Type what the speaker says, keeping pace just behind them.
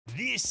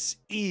This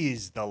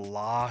is the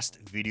last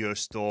video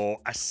store,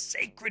 a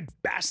sacred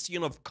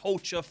bastion of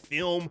culture,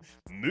 film,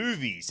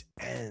 movies,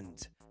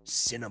 and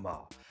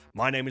cinema.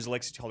 My name is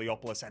Alexei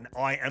Toliopoulos, and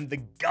I am the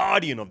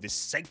guardian of this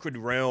sacred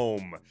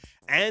realm.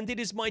 And it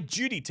is my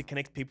duty to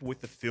connect people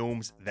with the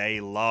films they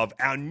love.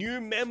 Our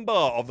new member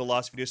of the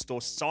last video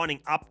store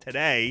signing up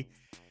today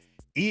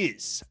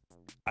is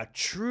a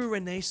true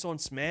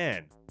Renaissance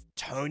man,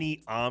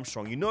 Tony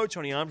Armstrong. You know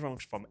Tony Armstrong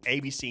from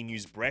ABC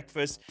News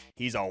Breakfast.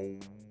 He's a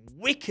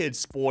wicked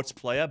sports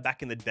player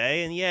back in the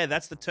day. And yeah,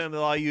 that's the term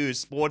that I use,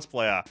 sports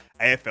player,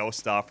 AFL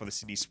star for the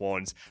Sydney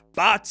Swans.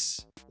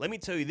 But let me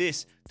tell you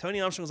this, Tony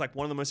Armstrong is like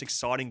one of the most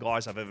exciting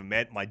guys I've ever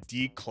met, my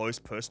dear, close,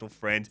 personal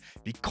friend,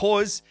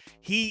 because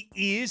he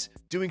is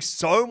doing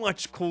so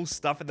much cool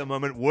stuff at the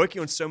moment, working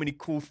on so many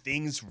cool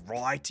things,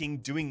 writing,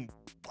 doing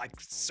like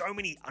so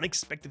many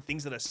unexpected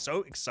things that are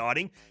so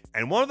exciting.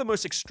 And one of the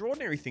most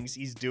extraordinary things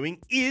he's doing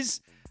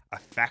is a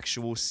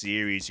factual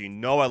series. You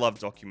know I love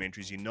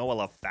documentaries. You know I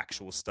love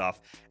factual stuff.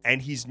 And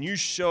his new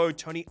show,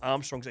 Tony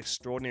Armstrong's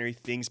Extraordinary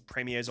Things,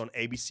 premieres on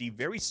ABC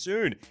very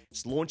soon.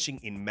 It's launching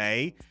in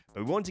May.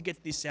 But we want to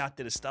get this out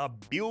there to start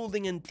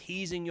building and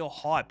teasing your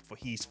hype for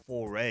his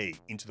foray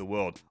into the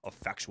world of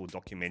factual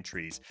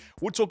documentaries.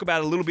 We'll talk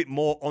about it a little bit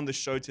more on the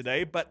show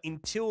today, but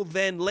until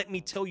then, let me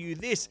tell you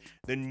this,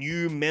 the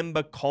new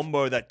member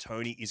combo that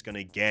Tony is going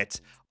to get.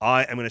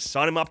 I am going to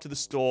sign him up to the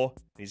store.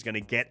 He's going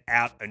to get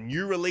out a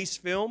new release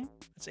film.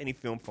 That's any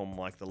film from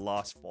like the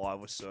last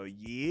 5 or so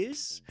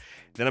years.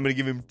 Then I'm going to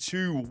give him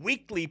 2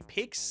 weekly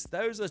picks.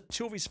 Those are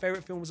 2 of his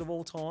favorite films of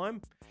all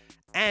time.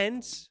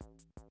 And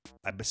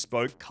a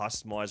bespoke,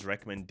 customized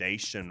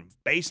recommendation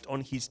based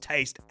on his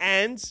taste.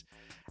 And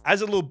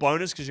as a little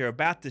bonus, because you're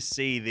about to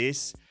see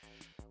this,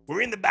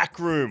 we're in the back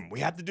room. We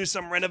had to do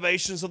some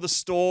renovations of the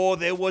store.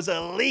 There was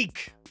a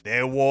leak.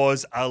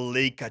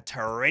 A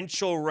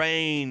torrential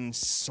rain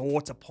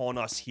sought upon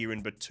us here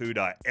in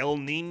Betoota. El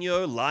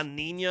Nino, La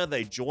Nina,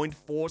 they joined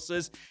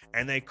forces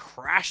and they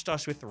crashed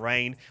us with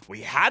rain.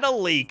 We had a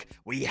leak.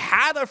 We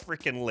had a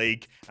freaking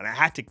leak. And I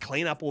had to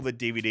clean up all the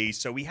DVDs.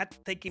 So we had to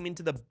take him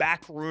into the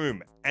back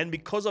room. And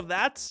because of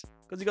that,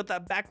 because he got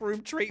that back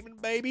room treatment,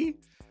 baby,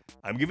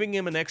 I'm giving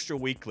him an extra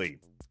weekly.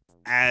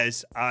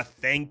 As a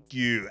thank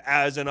you,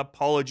 as an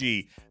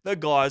apology, the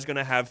guy's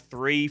gonna have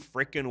 3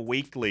 freaking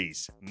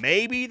weeklies.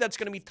 Maybe that's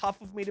gonna be tough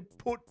for me to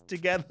put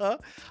together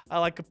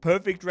like a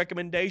perfect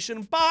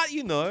recommendation, but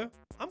you know,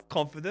 I'm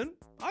confident.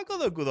 I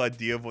got a good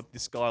idea of what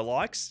this guy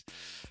likes.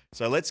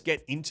 So let's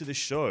get into the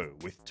show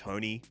with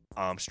Tony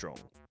Armstrong.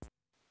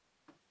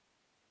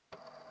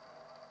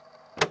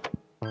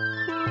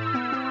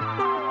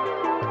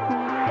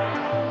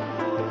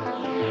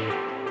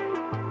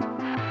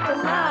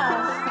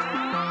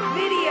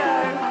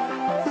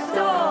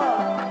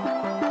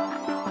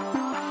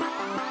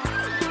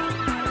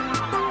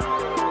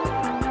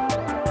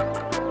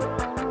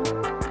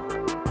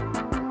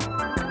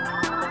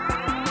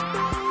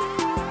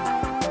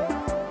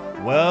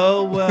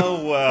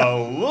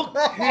 Well, look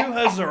who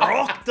has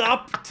rocked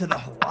up to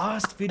the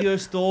last video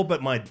store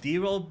but my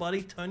dear old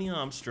buddy Tony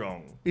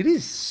Armstrong. It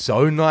is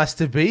so nice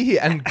to be here,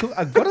 and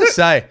I've got to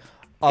say,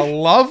 I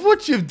love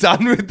what you've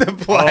done with the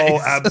place.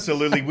 Oh,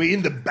 absolutely. We're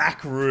in the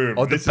back room.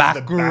 Oh, the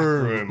back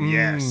room.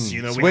 Yes.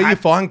 You know, it's where you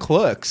find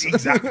clerks.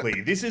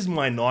 Exactly. This is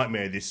my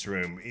nightmare, this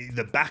room.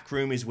 The back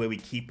room is where we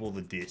keep all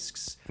the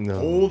discs.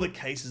 No. All the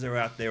cases are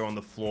out there on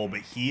the floor,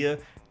 but here,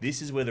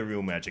 this is where the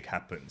real magic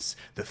happens.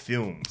 The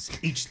films,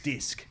 each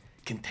disc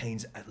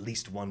contains at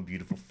least one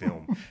beautiful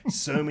film.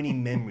 So many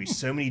memories,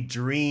 so many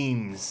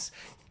dreams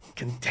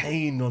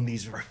contained on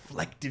these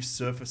reflective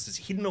surfaces,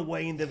 hidden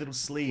away in their little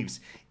sleeves.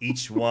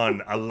 Each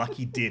one a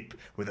lucky dip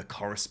with a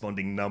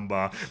corresponding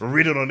number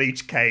written on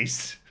each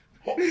case.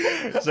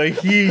 So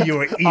here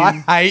you're in.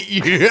 I hate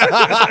you.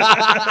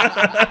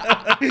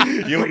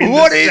 You're in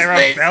what the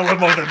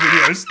cerebellum of the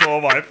video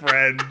store, my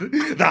friend.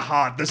 The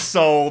heart, the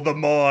soul, the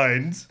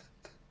mind.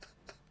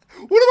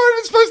 What am I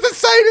even supposed to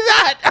say to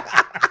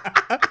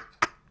that?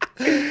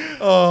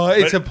 Oh,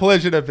 it's a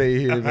pleasure to be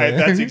here, man.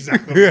 That's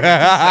exactly what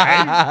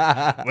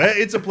I'm saying. Well,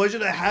 it's a pleasure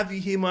to have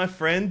you here, my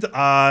friend.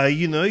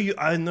 You know,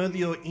 I know that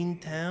you're in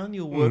town.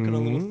 You're working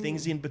on little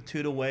things in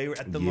Betoota Way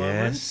at the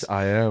moment. Yes,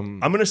 I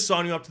am. I'm going to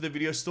sign you up to the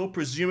video store.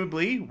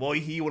 Presumably, while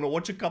you're here, you want to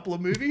watch a couple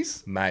of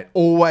movies? Mate,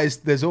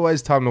 there's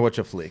always time to watch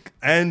a flick.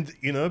 And,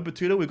 you know,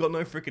 Betoota, we've got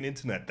no freaking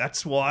internet.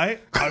 That's why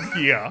I'm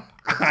here.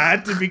 I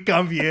had to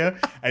come here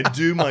and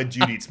do my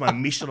duty. It's my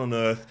mission on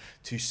earth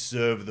to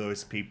serve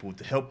those people,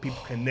 to help people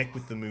connect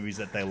with the movies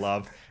that they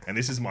love. And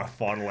this is my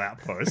final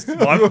outpost,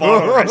 my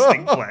final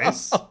resting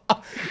place.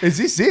 Is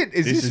this it?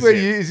 Is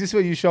this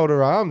where you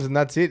shoulder arms and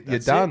that's it? You're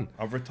done.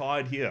 I've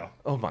retired here.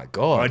 Oh my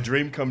God. My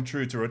dream come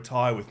true to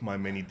retire with my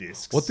many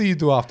discs. What do you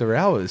do after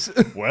hours?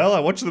 Well,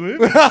 I watch the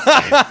movies.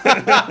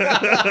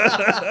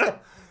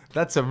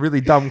 That's a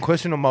really dumb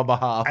question on my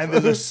behalf. And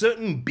there's a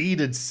certain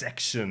beaded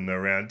section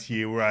around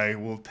here where I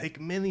will take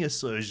many a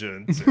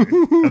sojourn to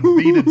a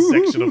beaded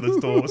section of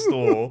the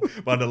store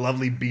by the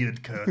lovely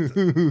beaded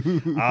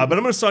curtain. But I'm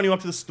going to sign you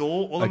up to the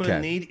store. All I'm going to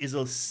need is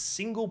a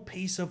single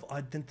piece of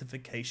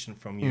identification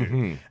from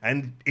you.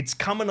 And it's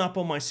coming up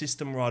on my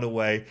system right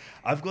away.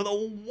 I've got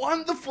a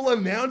wonderful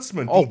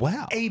announcement. Oh,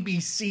 wow.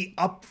 ABC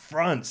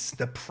upfronts.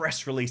 The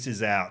press release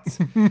is out.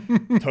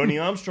 Tony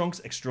Armstrong's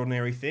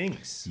Extraordinary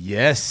Things.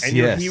 Yes, And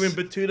you're here in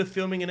Betoota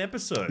filming an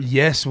episode.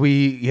 Yes,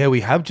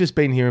 we have just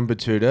been here in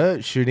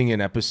Betoota shooting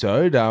an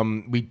episode.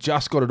 We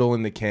just got it all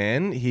in the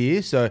can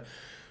here, so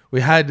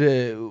we had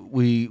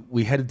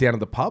we headed down to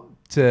the pub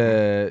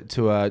to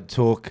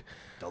talk.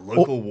 The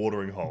local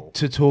watering hole.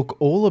 To talk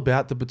all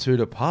about the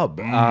Betoota pub.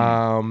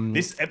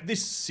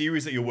 This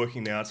series that you're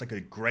working now, it's like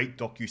a great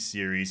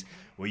docu-series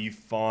where you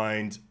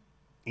find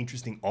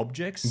interesting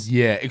objects.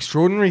 Yeah,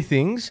 extraordinary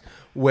things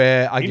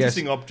where I guess...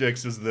 Interesting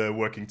objects is the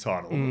working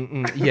title.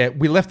 Yeah,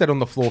 we left that on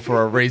the floor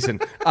for a reason.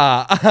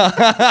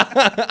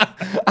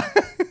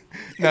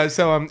 No,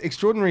 so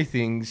extraordinary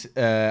things,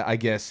 I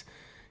guess,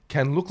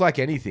 can look like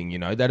anything, you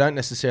know. They don't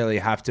necessarily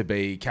have to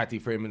be Kathy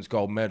Freeman's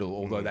gold medal,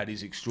 although that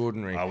is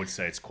extraordinary. I would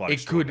say it's quite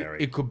extraordinary.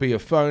 It could be a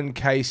phone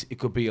case, it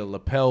could be a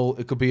lapel,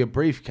 it could be a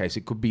briefcase,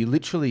 it could be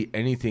literally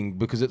anything,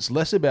 because it's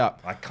less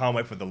about... I can't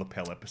wait for the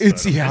lapel episode.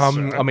 It's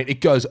I mean,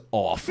 it goes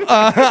off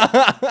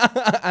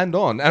and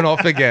on and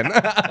off again.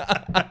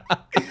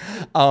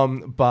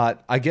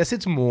 But I guess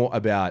it's more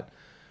about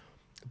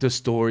the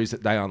stories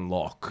that they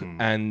unlock,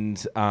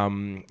 and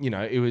you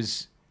know,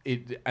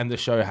 and the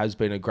show has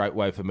been a great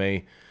way for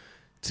me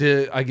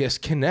to, I guess,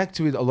 connect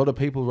with a lot of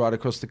people right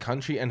across the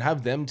country and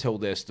have them tell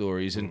their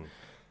stories. And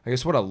I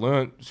guess what I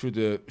learned through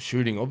the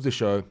shooting of the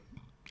show,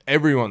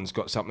 everyone's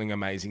got something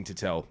amazing to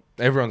tell.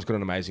 Everyone's got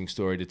an amazing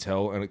story to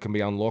tell, and it can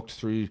be unlocked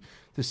through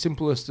the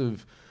simplest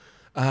of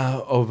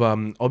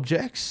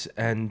objects.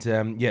 And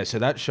yeah, so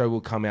that show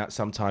will come out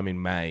sometime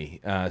in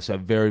May. So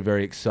very,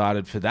 very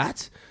excited for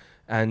that.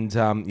 And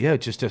yeah,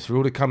 just a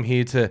thrill to come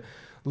here to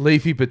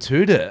Leafy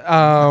Betoota.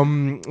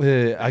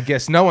 I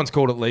guess no one's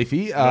called it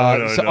Leafy. So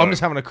I'm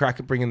just having a crack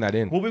at bringing that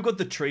in. Well, we've got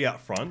the tree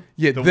out front.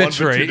 Yeah, the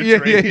tree.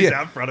 Betoota tree is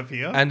out front of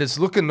here. And it's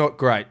looking not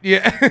great.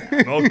 Yeah.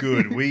 Not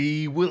good.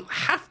 We will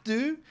have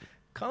to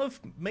kind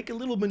of make a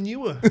little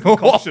manure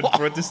concoction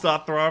for it to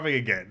start thriving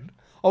again.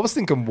 I was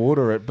thinking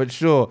water it, but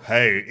sure.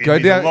 Hey, it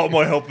needs a lot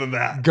more help than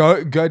that.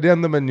 Go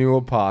down the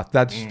manure path.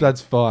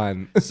 That's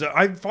fine. So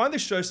I find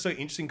this show so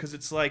interesting because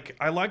it's like,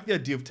 I like the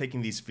idea of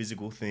taking these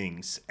physical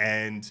things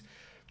and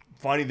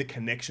finding the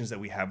connections that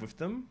we have with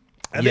them.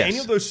 Are there any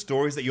of those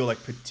stories that you're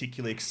like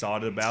particularly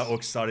excited about or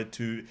excited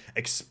to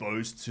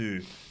expose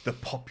to the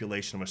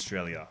population of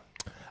Australia?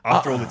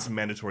 After all, it's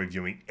mandatory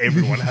viewing.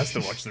 Everyone has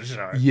to watch the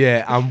show.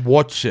 Yeah,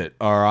 watch it,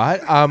 all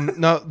right?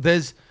 No,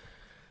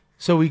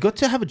 so we got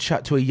to have a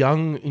chat to a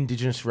young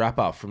Indigenous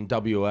rapper from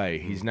WA.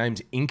 His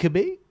name's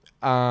Inkaby.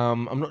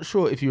 I'm not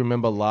sure if you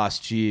remember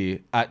last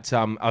year at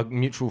a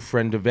mutual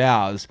friend of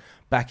ours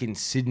back in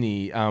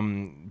Sydney,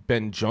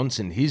 Ben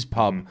Johnson, his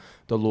pub,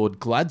 the Lord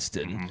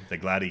Gladstone. The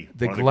Gladdy.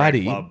 The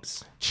Gladdy.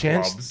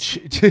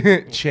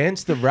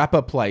 Chance the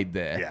Rapper played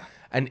there. Yeah.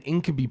 And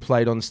Inkaby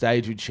played on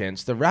stage with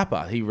Chance the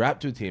Rapper. He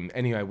rapped with him.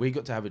 Anyway, we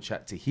got to have a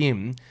chat to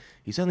him.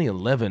 He's only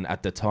 11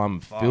 at the time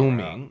of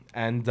filming.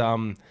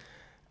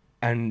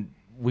 And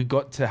we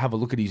got to have a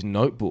look at his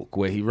notebook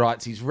where he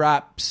writes his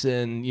raps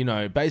and, you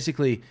know,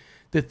 basically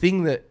the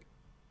thing that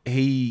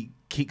he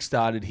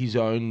kickstarted his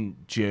own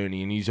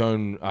journey and his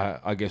own,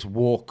 I guess,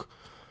 walk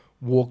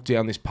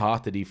down this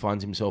path that he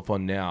finds himself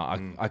on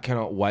now. I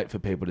cannot wait for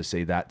people to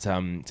see that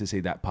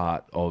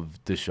part of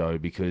the show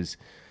because,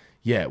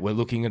 yeah, we're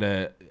looking at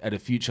a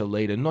future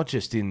leader, not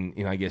just in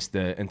I guess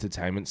the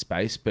entertainment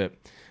space, but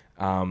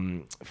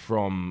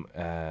from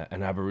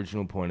an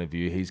Aboriginal point of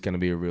view, he's going to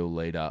be a real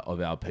leader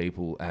of our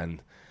people,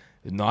 and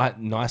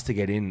nice to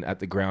get in at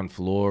the ground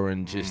floor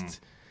and just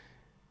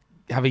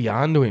have a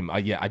yarn to him.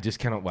 I just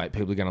cannot wait.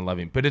 People are going to love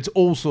him. But it's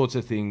all sorts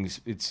of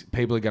things.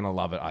 People are going to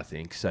love it, I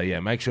think. So yeah,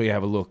 make sure you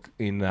have a look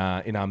in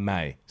our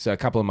May. So a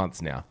couple of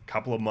months now.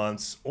 Couple of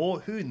months, or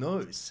who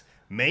knows?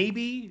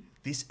 Maybe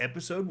this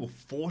episode will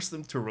force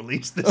them to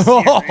release the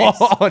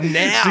series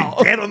now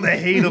to get on the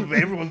heat of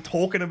everyone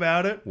talking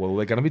about it. Well,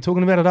 they're going to be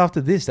talking about it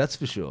after this, that's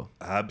for sure.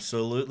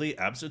 Absolutely,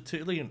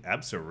 absolutely, and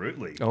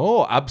absolutely.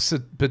 Oh,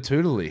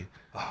 absolutely.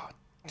 Oh,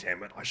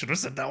 damn it. I should have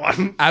said that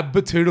one.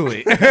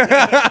 Absolutely.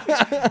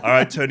 All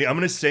right, Tony, I'm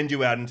going to send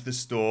you out into the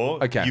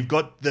store. Okay. You've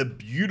got the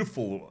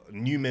beautiful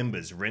new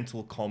members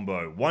rental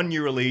combo. 1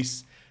 new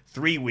release,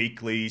 3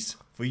 weeklies.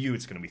 For you,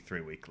 it's going to be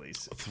 3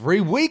 weeklies.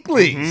 3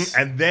 weeklies?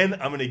 And then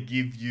I'm going to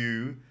give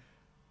you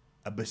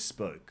a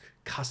bespoke,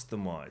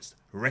 customized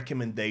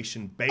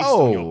recommendation based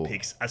on your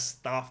picks, a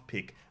staff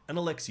pick, an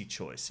Alexei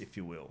choice, if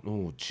you will.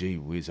 Oh, gee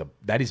whiz.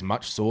 That is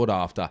much sought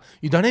after.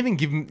 You don't even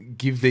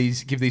give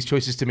these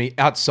choices to me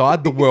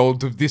outside the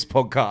world of this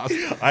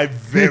podcast. I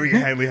very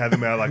handily have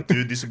them out like,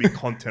 dude, this will be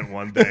content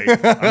one day.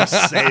 I'm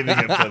saving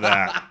it for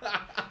that.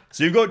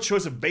 So you've got a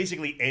choice of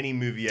basically any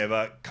movie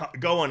ever.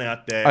 Go on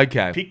out there.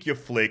 Okay. Pick your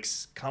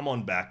flicks. Come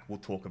on back. We'll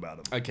talk about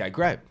them. Okay,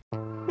 great.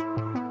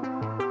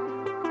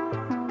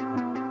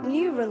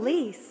 New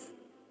release.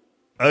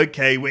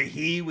 Okay, we're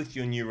here with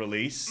your new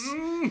release.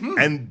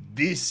 And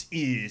this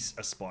is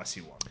a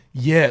spicy one.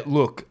 Yeah,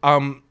 look,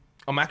 I'm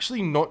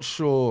actually not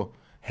sure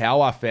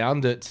how I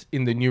found it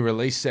in the new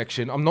release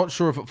section. I'm not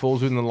sure if it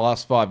falls within the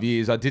last 5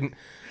 years.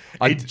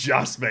 It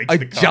just makes the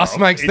cut. It just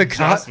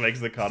makes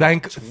the cut.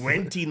 Thank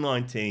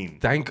 2019.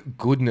 Thank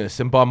goodness.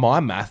 And by my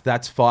math,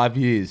 that's 5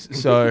 years.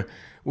 So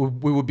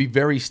we would be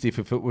very stiff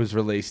if it was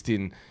released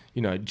in,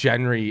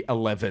 January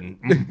 11,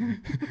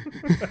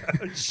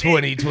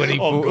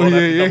 2024. Oh, God,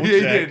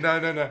 yeah.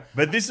 No.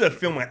 But this is a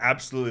film I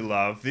absolutely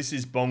love. This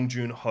is Bong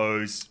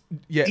Joon-ho's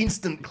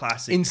instant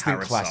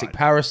classic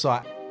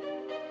Parasite.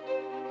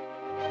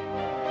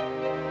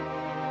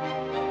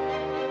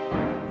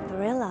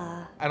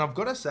 Thriller. And I've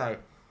got to say,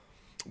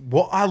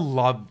 what I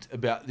loved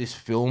about this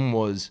film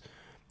was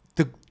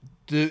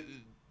the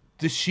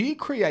sheer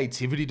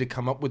creativity to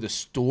come up with a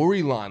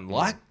storyline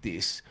like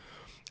this.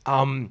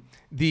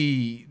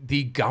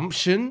 The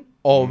gumption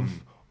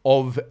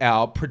of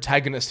our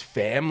protagonist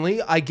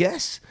family, I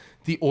guess.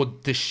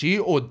 The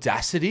sheer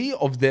audacity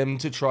of them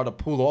to try to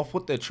pull off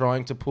what they're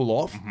trying to pull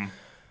off.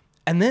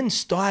 And then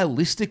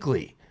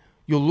stylistically,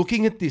 you're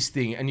looking at this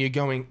thing and you're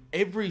going,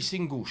 every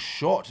single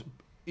shot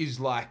is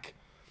like,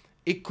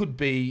 it could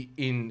be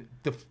in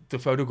the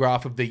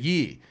photograph of the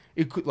year.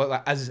 It could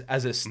like as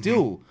a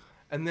still.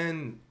 And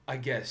then I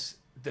guess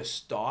the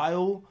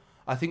style,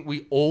 I think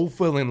we all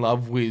fell in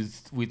love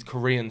with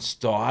Korean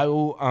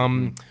style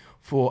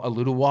for a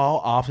little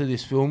while after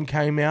this film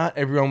came out.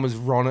 Everyone was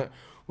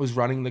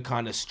running the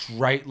kind of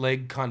straight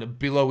leg, kind of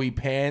billowy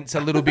pants a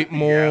little bit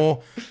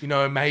more,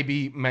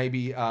 maybe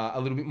a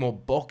little bit more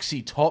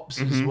boxy tops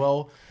as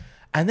well.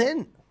 And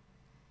then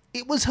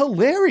it was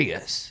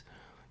hilarious.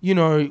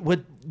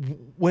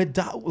 We're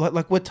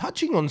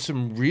touching on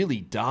some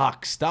really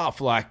dark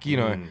stuff. Like,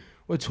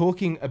 we're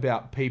talking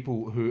about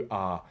people who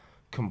are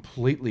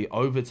completely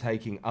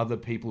overtaking other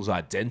people's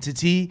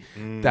identity.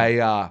 They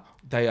are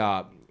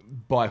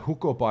by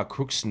hook or by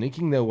crook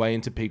sneaking their way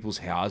into people's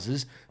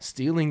houses,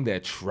 stealing their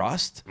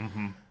trust.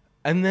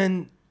 And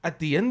then at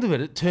the end of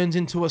it, it turns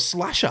into a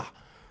slasher.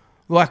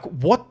 Like,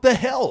 what the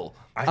hell?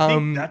 I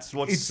think that's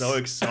what's so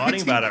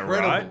exciting about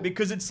incredible. it, right?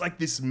 Because it's like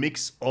this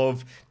mix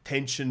of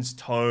tensions,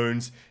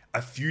 tones,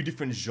 a few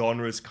different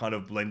genres kind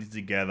of blended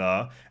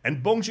together.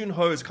 And Bong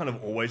Joon-ho has kind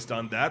of always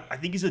done that. I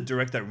think he's a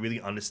director that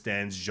really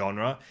understands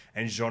genre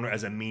and genre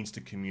as a means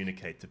to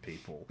communicate to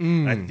people.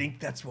 And I think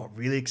that's what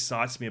really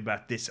excites me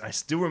about this. I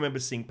still remember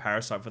seeing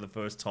Parasite for the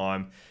first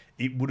time.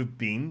 It would have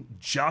been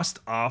just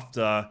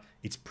after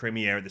its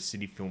premiere at the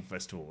Sydney Film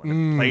Festival.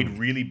 And it played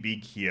really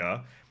big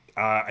here.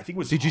 I think it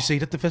was... Did you see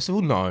it at the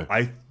festival? No.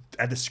 I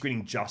had the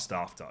screening just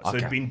after. So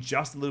it'd been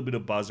just a little bit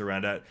of buzz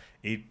around it.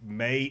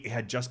 It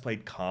had just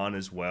played Cannes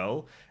as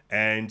well.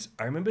 And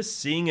I remember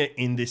seeing it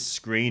in this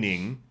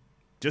screening,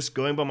 just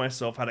going by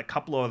myself, had a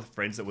couple of other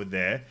friends that were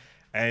there.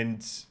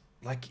 And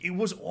like, it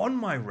was on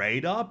my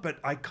radar, but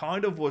I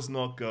kind of was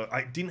not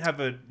I didn't have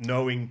a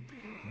knowing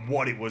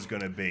what it was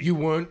going to be. You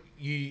weren't...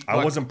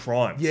 I wasn't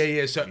primed.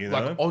 Yeah. So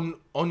like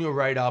on your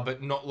radar,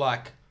 but not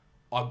like...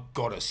 I've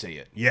got to see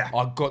it. Yeah.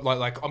 I've got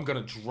like I'm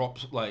gonna drop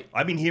like.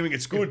 I've been hearing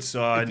it's good,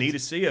 so I need to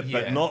see it,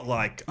 but not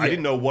like I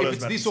didn't know what it was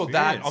about. If it's this or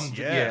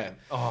that,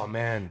 Oh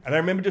man. And I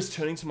remember just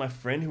turning to my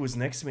friend who was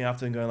next to me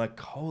after and going like,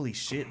 "Holy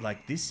shit!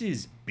 Like this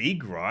is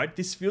big, right?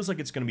 This feels like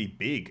it's gonna be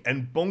big."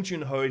 And Bong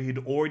Joon-ho had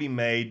already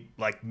made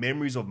like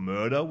Memories of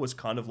Murder was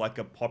kind of like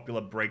a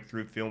popular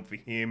breakthrough film for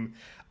him.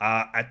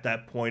 At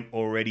that point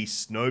already,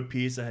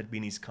 Snowpiercer had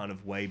been his kind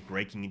of way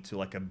breaking into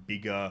like a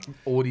bigger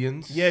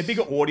audience. Yeah,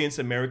 bigger audience,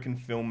 American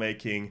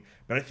filmmaking.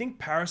 But I think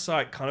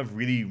Parasite kind of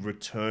really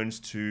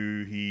returns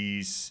to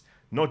his,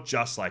 not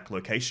just like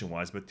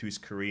location-wise, but to his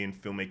Korean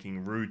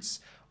filmmaking roots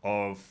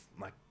of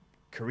like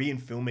Korean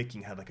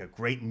filmmaking had like a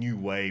great new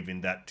wave in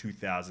that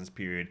 2000s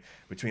period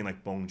between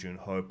like Bong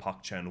Joon-ho,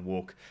 Park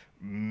Chan-wook,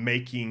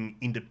 making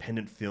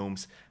independent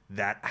films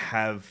that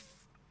have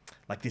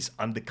like this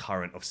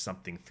undercurrent of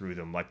something through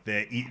them. Like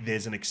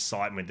there's an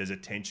excitement, there's a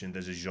tension,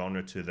 there's a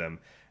genre to them.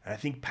 And I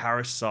think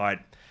Parasite,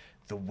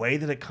 the way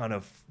that it kind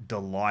of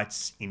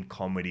delights in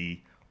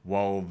comedy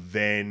while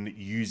then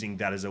using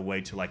that as a way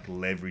to like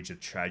leverage the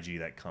tragedy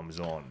that comes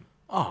on.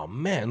 Oh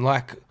man,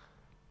 like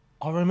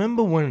I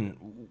remember when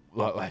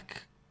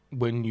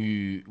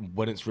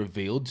when it's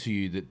revealed to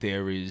you that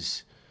there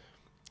is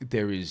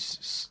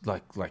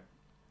like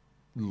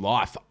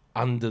life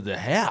under the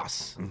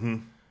house.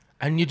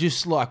 And you're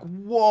just like,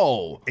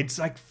 whoa. It's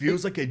like,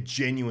 feels like a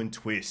genuine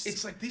twist.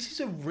 It's like, this is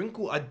a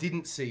wrinkle I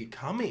didn't see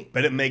coming.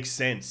 But it makes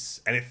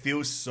sense. And it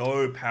feels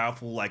so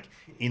powerful, like,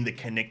 in the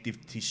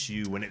connective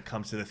tissue when it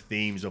comes to the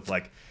themes of,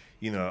 like,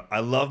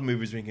 I love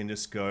movies where you can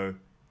just go,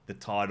 the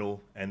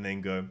title, and then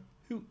go,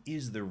 who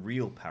is the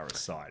real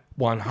parasite?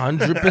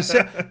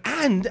 100%.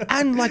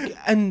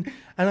 and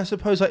I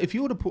suppose, like, if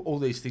you were to put all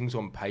these things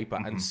on paper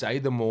and say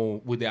them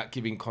all without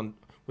giving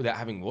without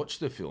having watched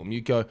the film,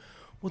 you go,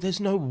 well, there's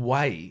no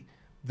way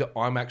that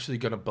I'm actually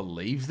going to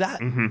believe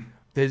that.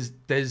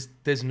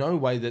 There's no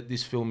way that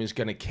this film is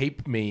going to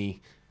keep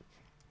me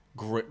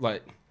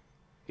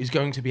is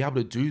going to be able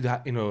to do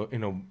that in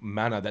a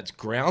manner that's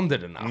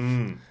grounded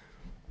enough.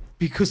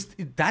 Because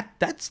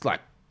that's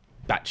like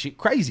batshit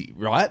crazy,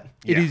 right?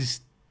 Yeah.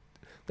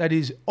 That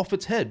is off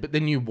its head. But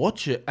then you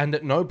watch it, and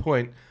at no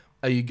point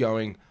are you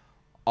going,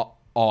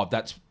 oh,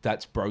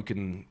 that's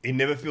broken. It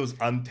never feels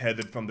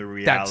untethered from the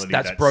reality.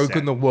 That's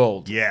broken the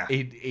world. Yeah.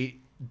 He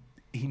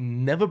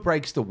never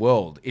breaks the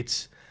world.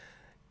 It's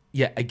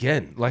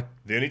again, like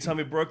the only time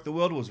it broke the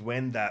world was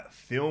when that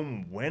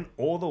film went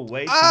all the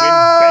way to win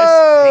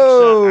Best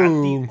Picture at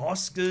the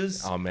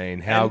Oscars. I mean,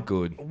 how And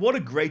good. What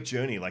a great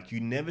journey. Like, you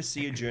never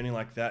see a journey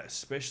like that,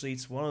 especially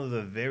it's one of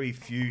the very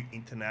few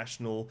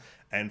international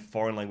and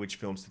foreign language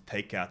films to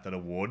take out that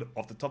award.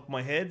 Off the top of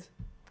my head,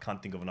 can't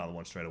think of another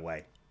one straight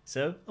away.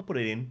 So I'll put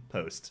it in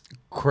post.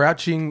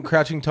 Crouching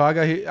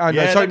Tiger. Sorry,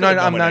 that got a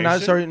not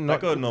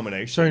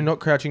nomination. Sorry, not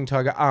Crouching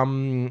Tiger.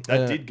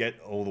 That did get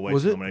all the way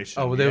was to it?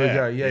 nomination. Oh, well, there we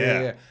go.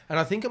 Yeah. And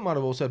I think it might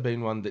have also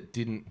been one that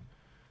didn't.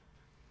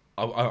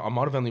 I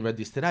might have only read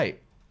this today.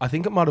 I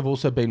think it might have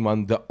also been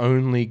one that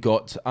only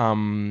got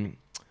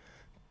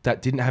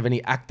that didn't have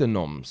any actor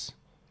noms.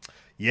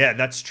 Yeah,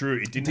 that's true.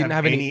 It didn't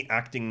have any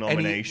acting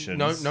nominations.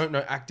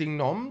 No acting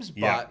noms,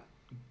 but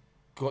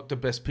got the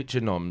Best Picture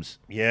noms.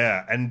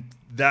 Yeah, and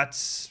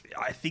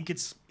I think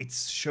it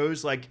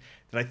shows like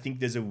that. I think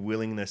there's a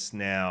willingness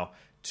now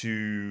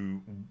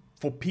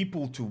for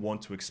people to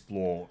want to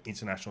explore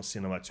international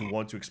cinema, to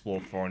want to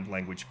explore foreign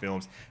language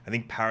films. I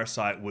think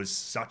Parasite was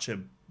such a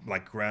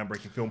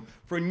groundbreaking film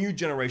for a new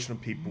generation of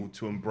people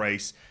to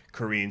embrace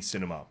Korean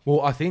cinema.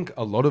 Well, I think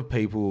a lot of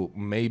people,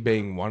 me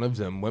being one of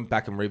them, went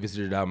back and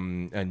revisited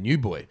a New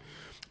Boy.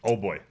 Old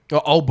Boy.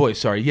 Oh, Old Boy,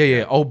 sorry.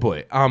 Yeah, Old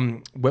Boy.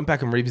 Went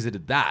back and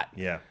revisited that.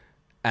 Yeah.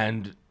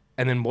 And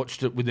then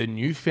watched it with a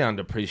newfound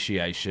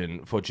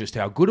appreciation for just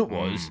how good it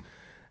was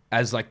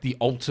as like the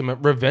ultimate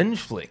revenge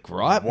flick,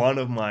 right? One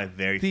of my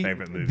very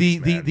favorite movies,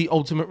 the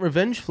ultimate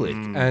revenge flick.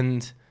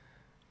 And,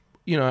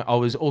 you know, I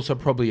was also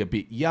probably a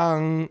bit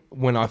young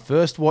when I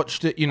first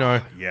watched it, you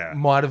know. Yeah.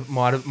 Might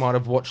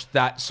have watched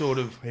that sort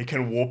of... It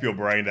can warp your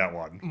brain, that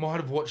one. Might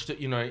have watched it,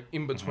 you know,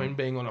 in between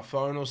being on a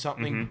phone or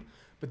something.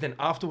 But then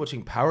after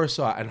watching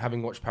Parasite and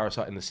having watched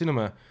Parasite in the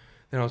cinema,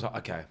 then I was like,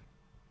 okay,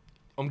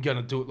 I'm going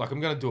to do it. Like, I'm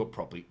going to do it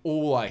properly.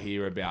 All I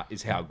hear about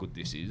is how good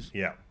this is.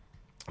 Yeah.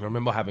 And I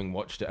remember having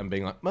watched it and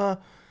being like, and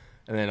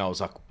then I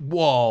was like,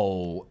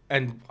 whoa.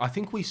 And I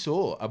think we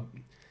saw,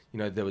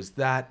 there was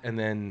that. And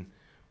then,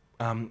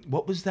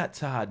 what was that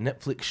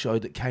Netflix show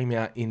that came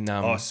out in...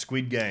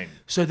 Squid Game.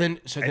 So then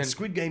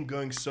Squid Game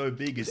going so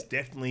big is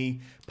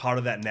definitely part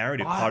of that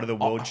narrative, part of the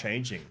world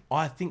changing.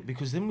 I think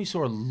because then we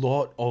saw a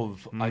lot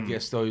of, I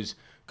guess, those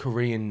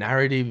Korean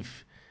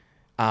narrative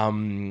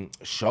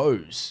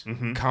shows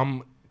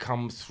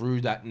come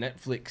through that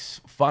Netflix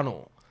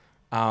funnel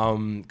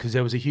because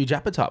there was a huge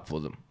appetite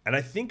for them. And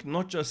I think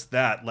not just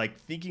that, like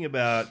thinking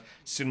about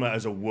cinema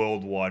as a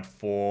worldwide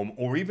form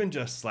or even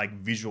just like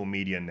visual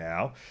media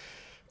now,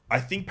 I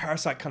think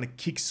Parasite kind of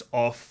kicks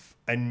off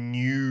a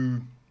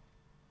new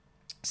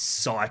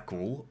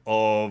cycle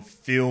of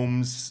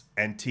films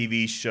and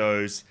TV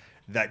shows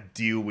that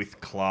deal with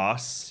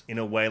class in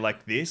a way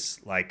like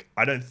this. Like,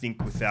 I don't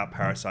think without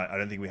Parasite, I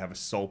don't think we have a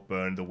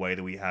Saltburn the way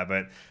that we have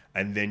it.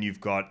 And then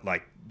you've got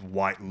like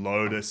White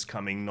Lotus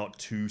coming not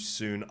too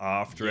soon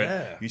after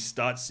it. You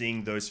start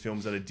seeing those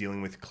films that are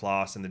dealing with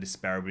class and the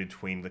disparity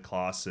between the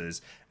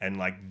classes and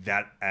like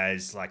that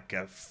as like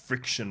a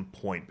friction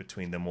point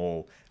between them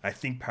all. I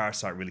think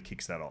Parasite really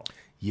kicks that off.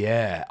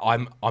 Yeah,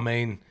 I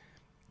mean,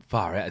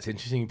 far out. It's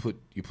interesting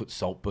you put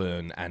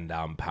Saltburn and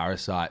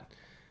Parasite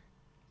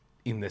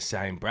in the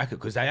same bracket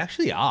because they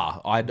actually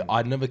are.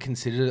 I'd never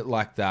considered it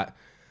like that.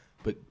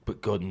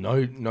 But God,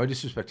 no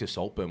disrespect to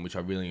Saltburn, which I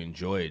really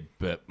enjoyed,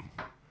 but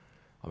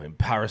I mean,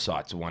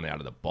 Parasite's one out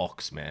of the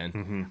box,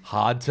 man.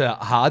 Hard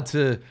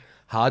to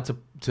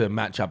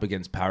match up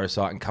against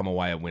Parasite and come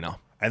away a winner.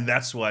 And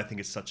that's why I think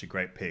it's such a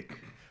great pick.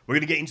 We're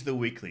going to get into the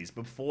weeklies.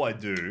 But before I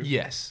do...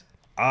 Yes.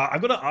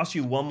 I've got to ask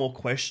you one more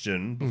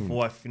question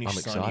before I finish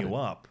signing you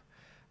up.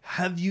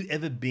 Have you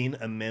ever been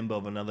a member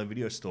of another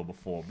video store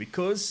before?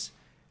 Because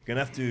you're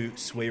going to have to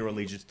swear your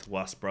allegiance to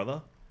us,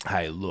 brother.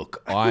 Hey,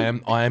 look, I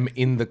am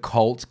in the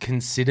cult.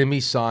 Consider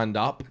me signed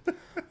up.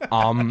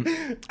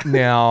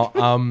 Now,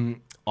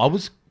 I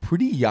was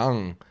pretty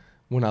young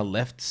when I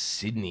left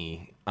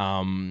Sydney.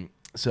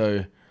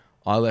 So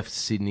I left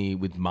Sydney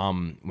with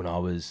Mum when I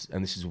was,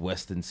 and this is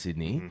Western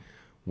Sydney,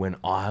 when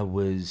I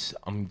was,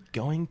 I'm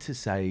going to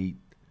say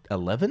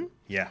 11.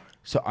 Yeah.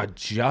 So I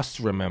just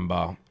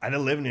remember. At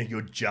 11,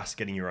 you're just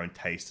getting your own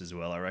taste as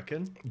well, I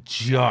reckon.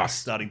 Just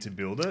starting to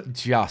build it.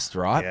 Just,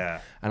 right?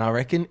 Yeah. And I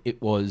reckon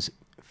it was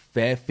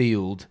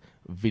Fairfield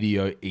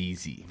Video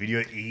Easy.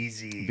 Video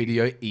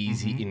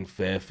Easy in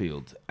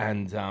Fairfield.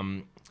 And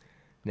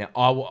now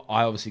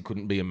I obviously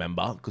couldn't be a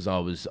member because I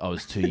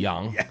was too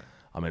young.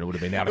 I mean, it would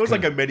have been out It of was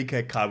like a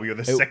Medicare card where you're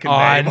the second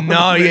I name. on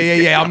know, the yeah,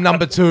 list. I'm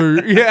number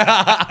 2.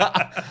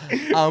 Yeah.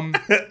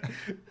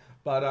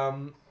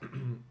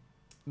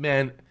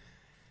 Man,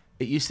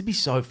 it used to be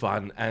so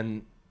fun,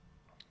 and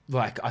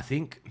like I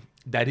think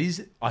that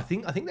is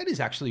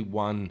actually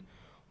one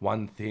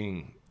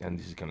thing, and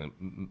this is gonna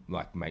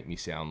like make me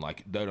sound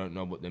like they don't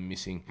know what they're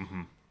missing,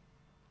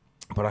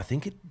 but I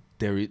think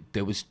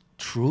there was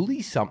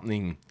truly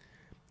something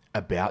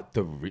about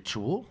the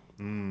ritual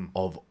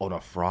of on a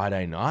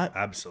Friday night.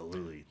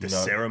 Absolutely. The You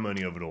know,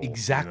 ceremony of it all.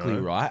 Exactly, you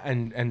know? right.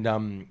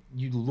 And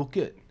you look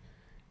at,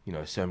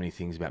 so many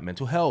things about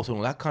mental health and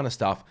all that kind of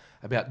stuff,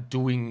 about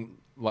doing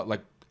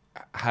like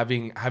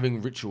having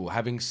ritual,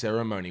 having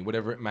ceremony,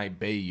 whatever it may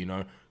be,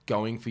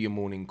 going for your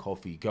morning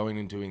coffee, going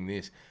and doing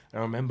this. And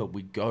I remember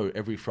we'd go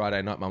every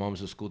Friday night. My mum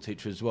was a school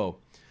teacher as well.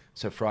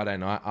 So Friday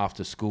night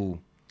after school,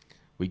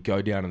 we'd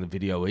go down to the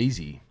Video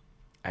Easy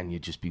and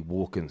you'd just be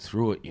walking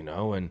through it,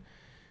 and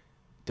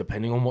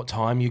depending on what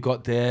time you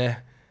got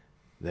there,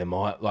 there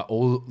might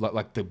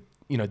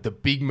the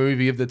big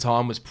movie of the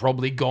time was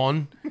probably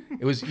gone.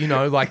 It was,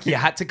 like you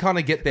had to kind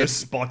of get there. The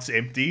spot's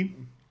empty.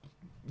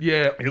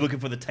 Yeah. You're looking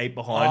for the tape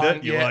behind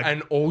it. You're like,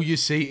 and all you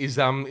see is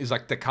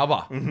like the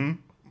cover. Mm-hmm.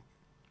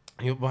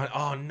 And you're like,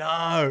 oh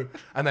no.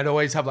 And they'd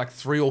always have like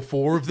 3 or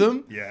 4 of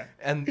them. yeah.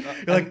 And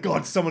You're like,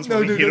 God, someone's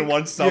probably hidden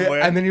one somewhere.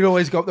 Yeah. And then you'd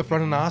always go up the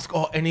front and ask,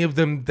 any of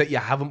them that you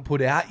haven't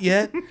put out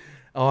yet?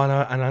 Oh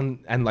no,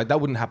 and like that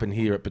wouldn't happen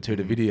here at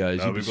Betoota Videos.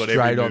 No, You'd be we've got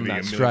straight every on movie,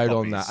 that, 1 million straight on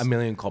copies. that, 1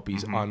 million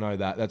copies. I know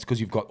that. That's because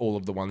you've got all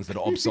of the ones that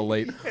are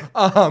obsolete.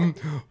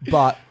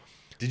 But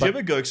Did you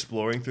ever go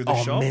exploring through the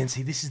oh shop? man,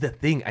 see, this is the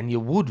thing, and you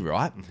would,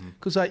 right?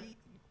 Because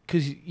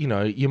you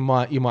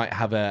might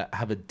have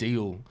a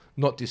deal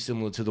not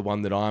dissimilar to the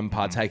one that I'm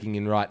partaking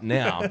in right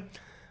now,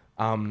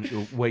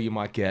 where you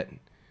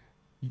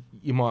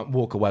might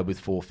walk away with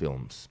 4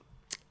 films,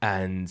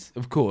 and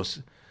of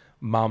course,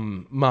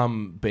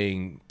 mum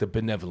being the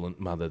benevolent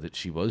mother that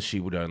she was, she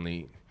would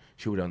only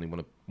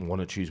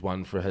want to choose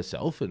one for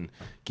herself and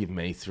give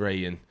me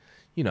 3, and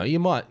you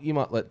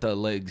might let the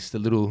legs, the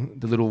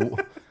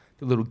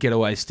little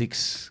getaway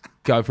sticks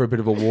go for a bit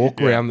of a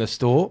walk around the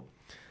store.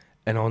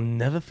 And I'll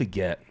never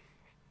forget,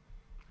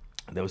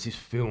 there was this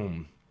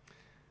film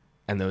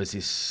and there was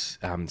this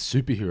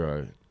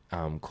superhero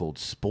called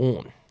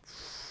Spawn.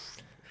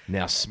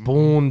 Now,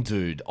 Spawn,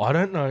 dude, I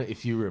don't know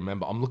if you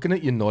remember. I'm looking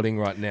at you nodding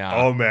right now.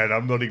 Oh man,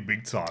 I'm nodding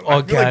big time. I feel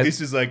Okay. like this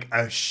is like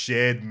a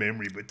shared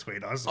memory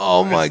between us.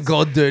 Oh my almost.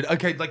 God, dude.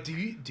 Okay, like, do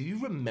you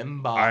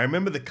remember? I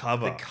remember the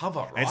cover. The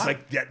cover, And it's right?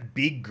 like that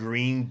big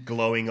green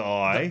glowing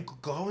eye. the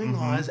glowing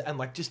eyes and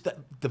like just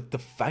the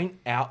faint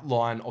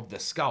outline of the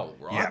skull,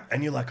 right? Yeah,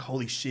 and you're like,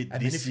 holy shit,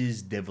 And then this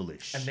is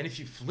devilish. And then if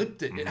you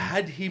flipped it, it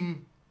had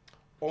him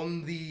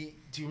on the.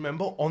 Do you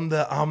remember on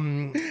the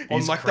on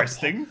He's like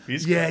cresting. the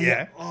He's yeah, cre- yeah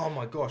yeah. Oh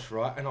my gosh,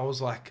 right? And I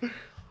was like,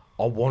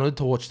 I wanted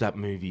to watch that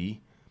movie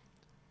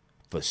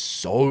for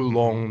so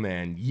long,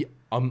 man. Yeah,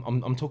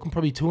 I'm talking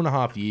probably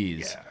 2.5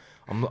 years.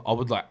 Yeah. I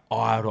would like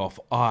eye it off.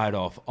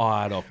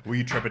 Were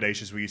you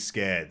trepidatious? Were you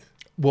scared?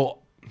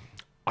 Well,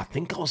 I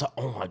think I was like,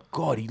 oh my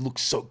God, he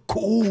looks so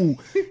cool.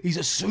 He's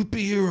a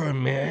superhero,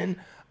 man.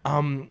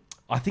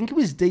 I think it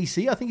was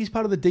DC. I think he's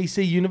part of the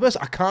DC universe.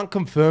 I can't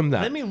confirm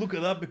that. Let me look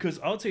it up because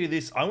I'll tell you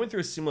this. I went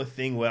through a similar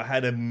thing where I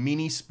had a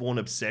mini Spawn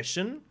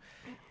obsession.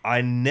 I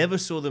never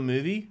saw the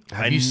movie.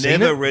 Have you seen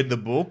never it? read the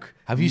book.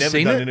 Have you never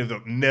seen done it? Any of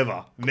them.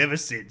 Never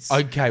since.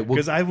 Okay, well-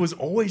 because I was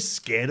always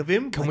scared of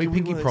him. Can Like, we in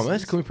pinky one of those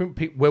promise? things. Can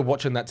we? We're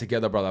watching that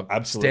together, brother.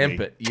 Absolutely.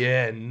 Stamp it.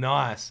 Yeah,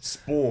 nice.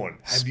 Spawn.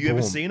 Have you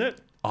ever Spawn. seen it?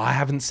 I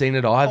haven't seen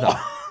it either.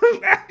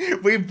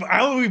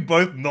 How have we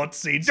both not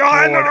seen Spawn?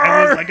 I know!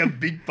 And it's like a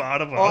big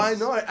part of us. I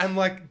know, and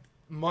like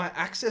my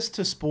access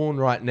to Spawn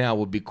right now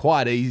would be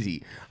quite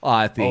easy.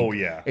 I think. Oh,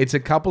 yeah. It's a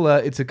couple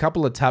of taps it's a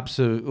couple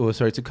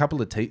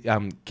of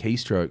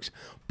keystrokes.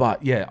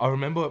 But yeah, I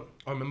remember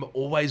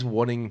always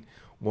wanting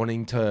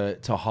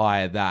to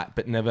hire that,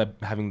 but never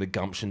having the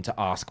gumption to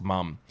ask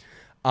mum.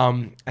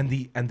 And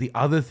the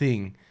other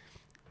thing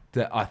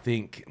that I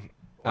think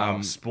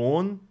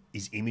Spawn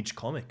is Image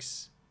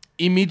Comics.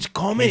 Image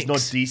Comics. It's not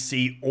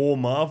DC or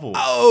Marvel.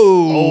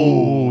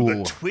 Oh,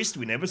 the twist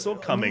we never saw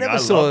coming. Never I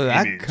saw love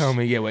that Image.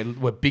 coming. Yeah,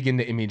 we're big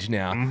into Image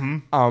now.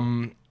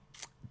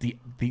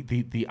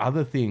 The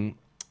other thing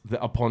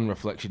that upon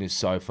reflection is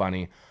so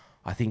funny,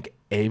 I think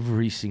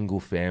every single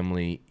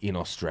family in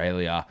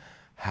Australia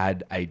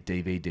had a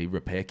DVD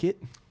repair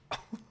kit.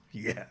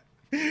 Yeah.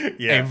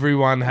 Yeah.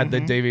 Everyone had the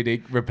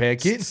DVD repair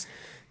kit.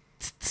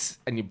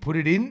 And you put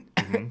it in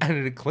and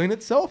it'd clean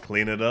itself.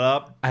 Clean it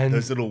up. And-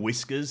 those little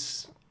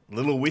whiskers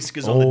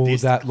on the Oh,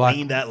 disc that, to like-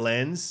 clean that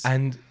lens.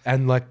 And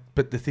like,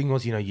 but the thing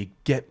was, you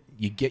get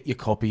your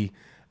copy,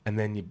 and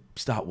then you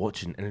start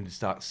watching, and then it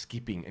starts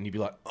skipping, and you'd be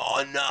like,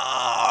 oh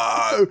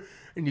no!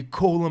 And you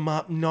call them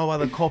up, no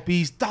other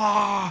copies. Did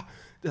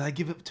they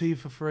give it to you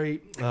for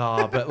free?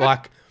 But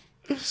like,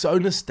 so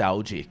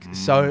nostalgic,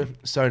 so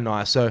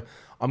nice. So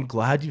I'm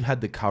glad you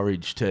had the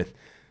courage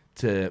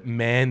to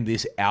man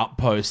this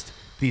outpost,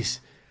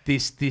 this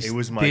It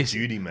was my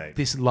duty, mate.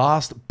 This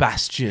last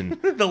bastion.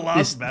 The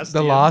last bastion.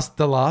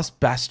 The last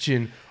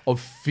bastion of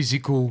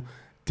physical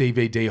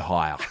DVD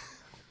hire.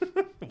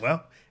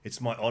 Well, it's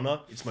my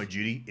honor, it's my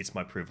duty, it's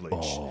my privilege.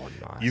 Oh,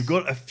 nice. You've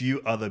got a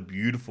few other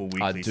beautiful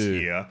weeklies do.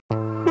 here.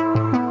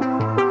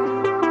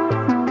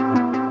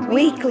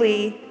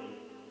 Weekly.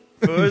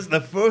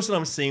 The first one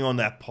I'm seeing on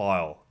that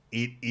pile,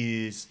 it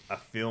is a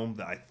film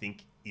that I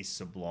think is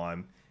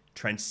sublime,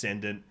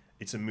 transcendent.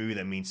 It's a movie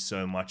that means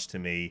so much to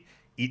me.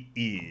 It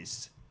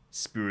is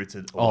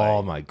Spirited Away.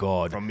 Oh my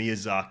God. From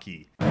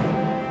Miyazaki.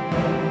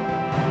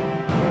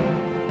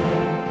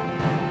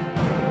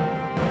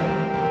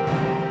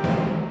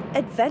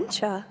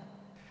 Adventure.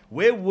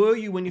 Where were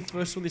you when you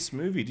first saw this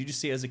movie? Did you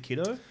see it as a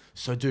kiddo?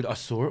 So, dude, I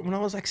saw it when I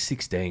was like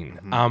 16.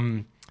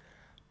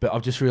 But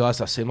I've just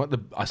realized I seem like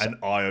An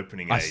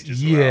eye-opening age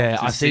as yeah, well.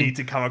 I seem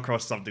to come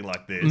across something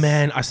like this.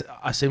 Man,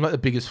 I seem like the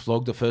biggest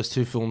flog. The first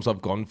two films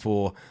I've gone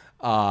for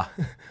are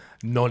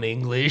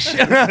non-English.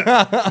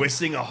 We're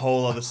seeing a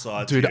whole other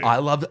side. Dude, to you. I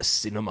love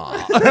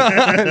cinema.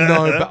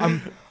 No,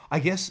 but I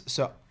guess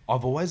so.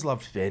 I've always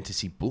loved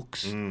fantasy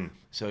books.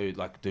 So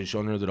like the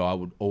genre that I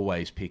would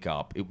always pick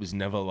up, it was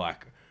never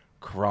like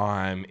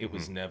crime. It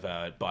was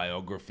never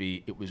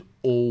biography. It was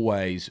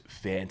always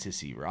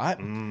fantasy, right?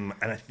 And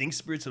I think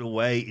Spirited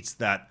Away, it's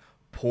that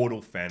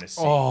portal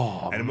fantasy.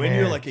 Oh, and when man.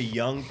 you're like a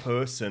young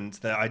person, it's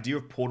the idea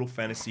of portal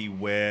fantasy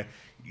where,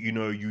 you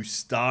know, you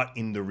start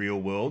in the real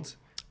world.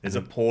 There's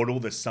a portal.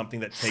 There's something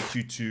that takes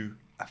you to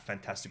a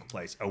fantastical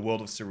place, a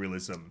world of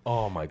surrealism.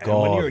 Oh my And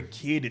God. when you're a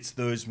kid, it's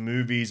those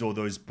movies or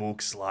those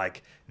books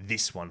like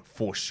this one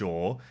for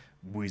sure,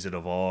 Wizard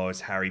of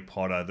Oz, Harry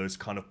Potter, those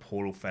kind of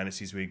portal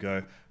fantasies where you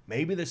go,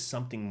 maybe there's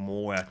something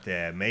more out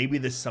there. Maybe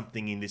there's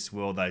something in this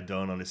world that I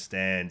don't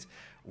understand.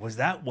 Was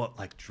that what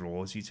like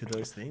draws you to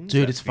those things?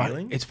 Dude, that it's funny.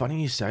 feeling? It's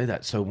funny you say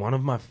that. So one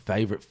of my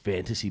favorite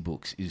fantasy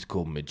books is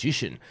called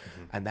Magician,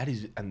 and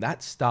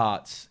that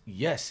starts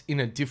in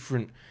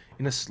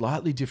a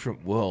slightly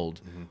different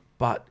world,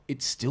 but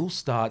it still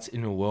starts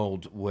in a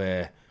world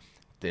where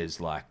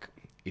there's like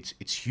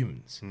it's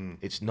humans,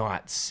 it's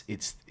knights,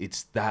 it's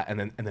that,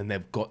 and then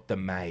they've got the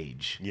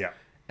mage, Yeah.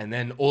 and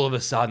then all of a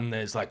sudden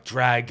there's like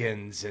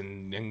dragons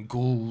and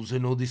ghouls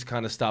and all this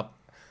kind of stuff.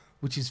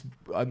 Which is,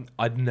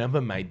 I'd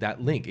never made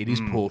that link. It is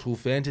portal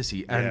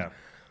fantasy. And Yeah.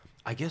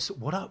 I guess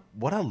what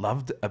I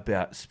loved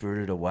about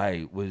Spirited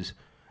Away was,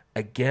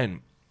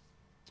 again,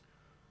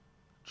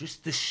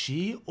 just the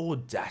sheer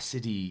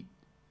audacity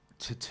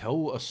to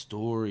tell a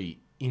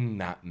story in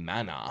that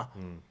manner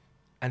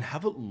and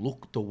have it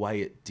look the way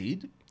it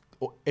did.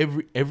 Or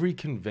every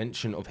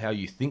convention of how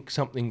you think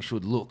something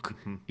should look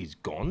is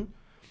gone.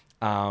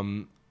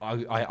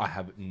 I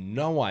have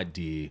no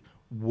idea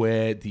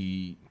where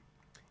the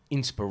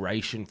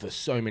inspiration for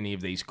so many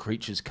of these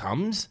creatures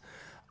comes,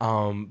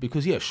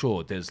 because yeah,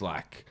 sure, there's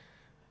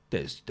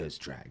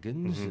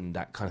dragons and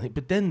that kind of thing,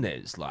 but then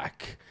there's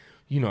like,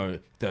 you know,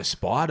 the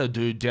spider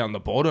dude down the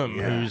bottom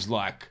who's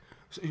like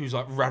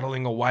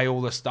rattling away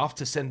all the stuff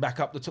to send back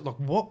up the top. Like,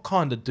 what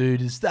kind of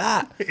dude is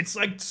that? It's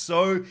like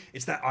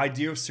it's that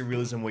idea of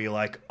surrealism where you're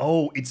like,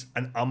 oh, it's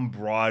an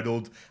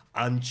unbridled,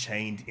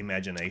 unchained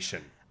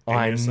imagination. And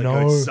I it's know.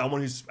 Like, it's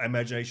someone whose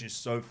imagination is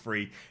so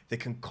free, they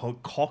can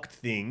concoct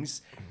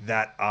things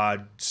that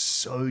are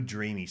so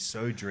dreamy,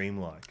 so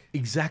dreamlike.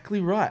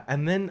 Exactly right.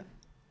 And then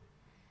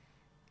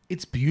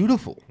it's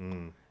beautiful.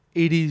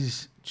 It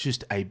is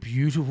just a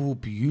beautiful,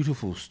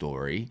 beautiful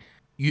story.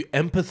 You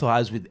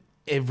empathize with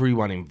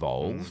everyone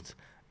involved.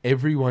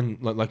 Everyone,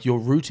 like you're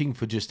rooting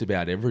for just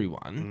about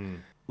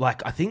everyone.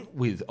 Like, I think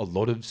with a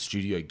lot of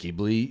Studio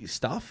Ghibli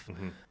stuff,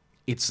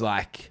 it's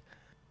like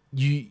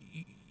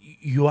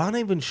you aren't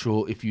even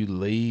sure if you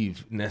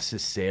leave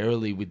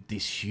necessarily with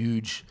this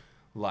huge,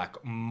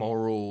 like,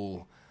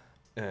 moral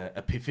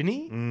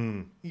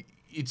epiphany.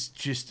 It's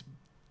just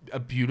a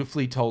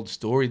beautifully told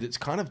story that's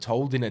kind of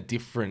told in a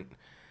different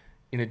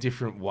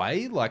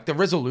way. Like, the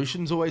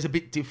resolution's always a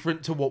bit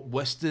different to what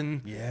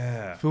Western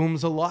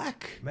films are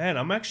like. Man,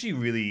 I'm actually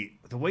really,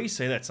 the way you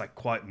say that's like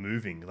quite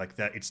moving, like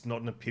that it's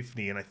not an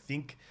epiphany. And I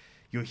think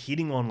you're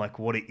hitting on like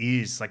what it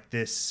is, like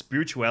the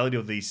spirituality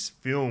of these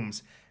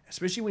films,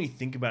 especially when you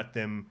think about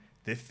them,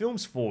 they're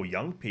films for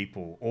young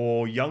people,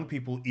 or young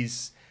people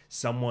is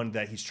someone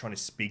that he's trying to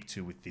speak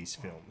to with these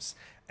films.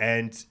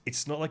 And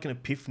it's not like an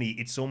epiphany.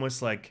 It's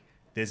almost like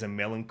there's a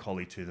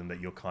melancholy to them that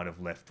you're kind of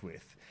left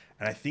with.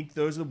 And I think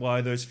those are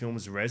why those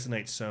films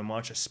resonate so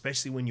much,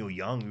 especially when you're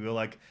young. You're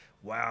like,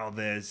 wow,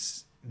 there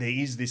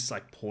is this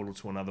like portal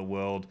to another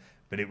world,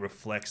 but it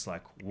reflects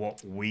like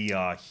what we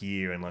are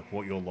here and like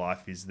what your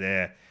life is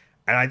there.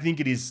 And I think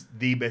it is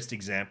the best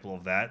example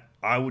of that.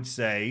 I would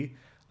say,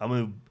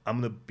 I'm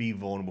gonna be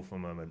vulnerable for a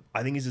moment.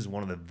 I think this is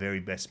one of the very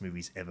best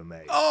movies ever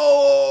made.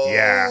 Oh!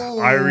 Yeah,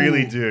 I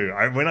really do.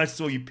 When I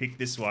saw you pick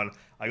this one,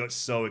 I got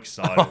so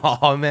excited.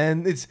 Oh,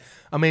 man.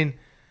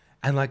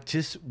 And like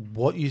just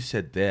what you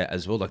said there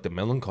as well, like the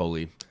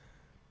melancholy.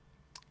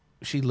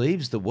 She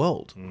leaves the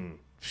world.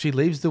 She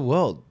leaves the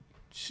world.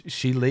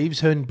 She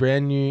leaves her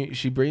brand new.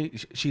 She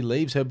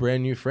leaves her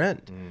brand new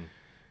friend.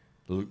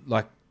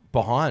 like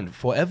behind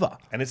forever.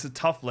 And it's the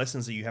tough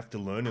lessons that you have to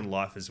learn in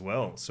life as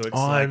well. So it's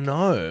I like,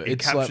 know. it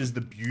It's captures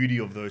the beauty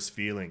of those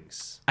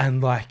feelings.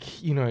 And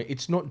like, you know,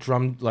 it's not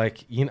drummed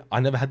like, you know, I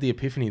never had the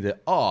epiphany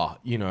that,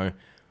 you know,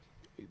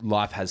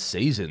 life has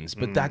seasons,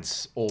 but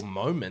that's or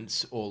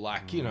moments or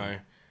like, you know,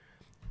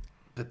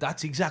 but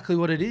that's exactly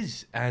what it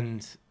is.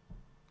 And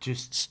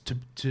just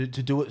to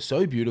do it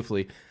so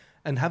beautifully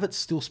and have it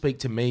still speak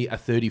to me, a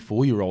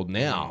 34-year-old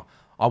now.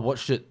 I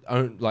watched it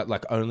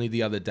like only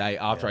the other day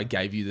after I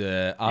gave you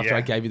the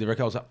I gave you the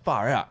record. I was like,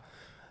 far out.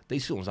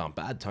 These films aren't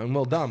bad, Tone.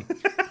 Well done.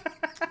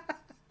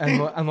 and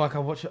like I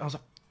watched it, I was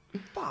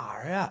like,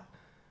 far out.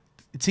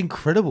 It's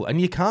incredible,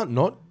 and you can't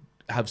not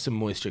have some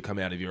moisture come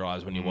out of your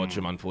eyes when you watch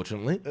them.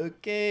 Unfortunately.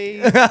 Okay.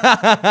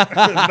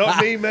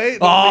 Not me, mate.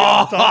 Not me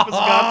on the type of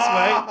skunks,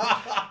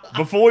 mate.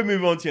 Before we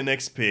move on to your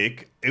next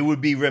pick, it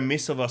would be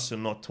remiss of us to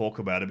not talk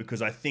about it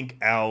because I think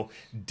our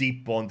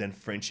deep bond and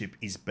friendship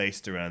is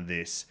based around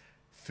this.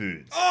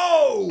 Foods.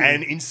 Oh!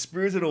 And in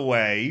Spirited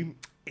Away,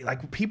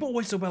 like people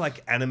always talk about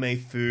like anime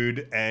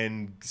food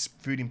and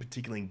food in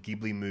particular in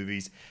Ghibli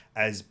movies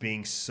as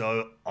being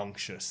so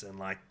unctuous and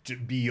like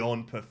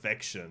beyond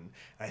perfection.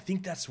 And I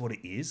think that's what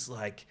it is.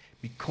 Like,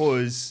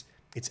 because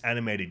it's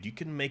animated, you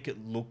can make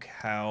it look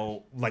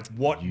how, like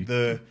what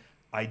the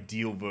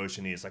ideal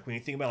version is. Like when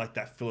you think about like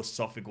that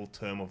philosophical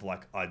term of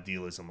like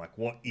idealism, like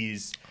what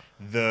is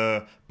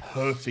the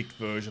perfect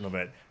version of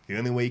it? The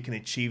only way you can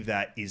achieve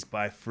that is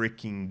by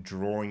freaking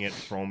drawing it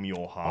from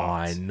your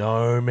heart. I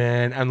know,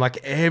 man. And like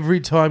every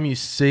time you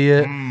see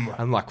it,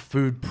 and like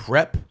food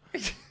prep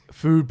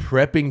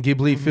in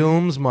Ghibli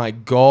films, my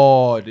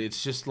God,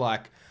 it's just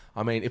like,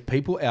 I mean, if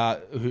people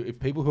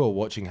who are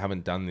watching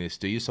haven't done this,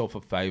 do yourself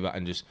a favor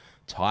and just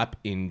type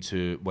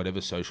into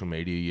whatever social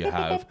media you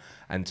have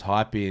and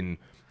type in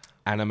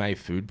anime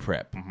food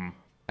prep.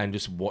 And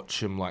just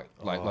watch them like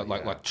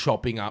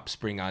chopping up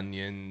spring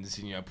onions,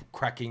 you know,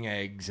 cracking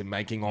eggs and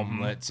making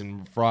omelets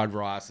and fried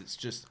rice. It's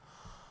just,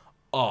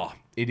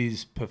 it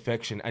is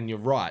perfection. And you're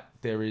right.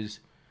 There is,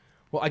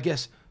 well, I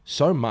guess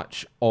so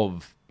much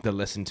of the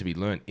lesson to be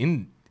learned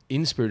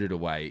in Spirited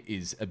Away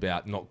is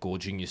about not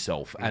gorging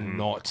yourself and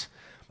not.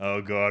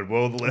 Oh God!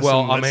 Well, the lesson.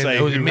 Well, I let's mean, say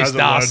it who missed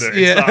hasn't us. learned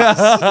it? It's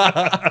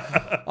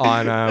us.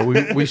 I know.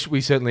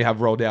 We certainly have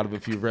rolled out of a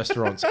few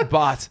restaurants,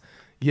 but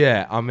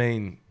yeah, I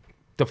mean.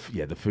 The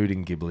food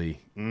in Ghibli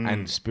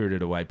and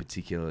Spirited Away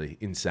particularly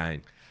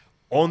insane.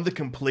 On the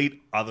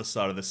complete other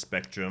side of the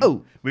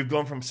spectrum, we've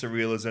gone from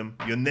surrealism.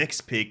 Your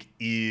next pick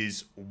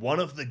is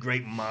one of the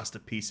great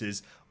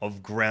masterpieces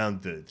of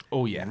grounded,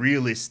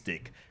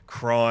 realistic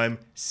crime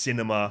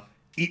cinema.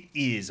 It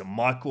is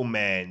Michael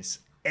Mann's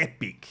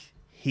epic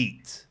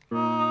Heat.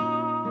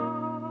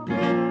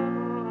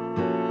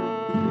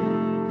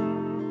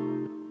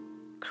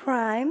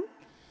 Crime.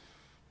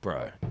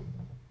 Bro,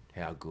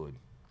 how good.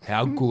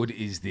 How good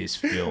is this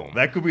film?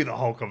 That could be the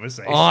whole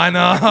conversation. I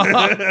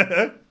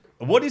know.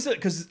 What is it?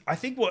 Because I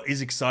think what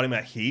is exciting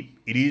about Heat,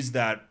 it is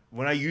that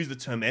when I use the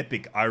term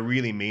epic, I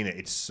really mean it.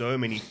 It's so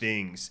many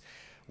things.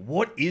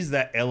 What is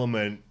that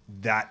element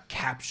that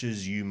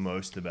captures you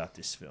most about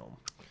this film?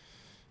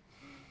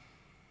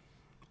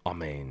 I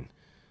mean,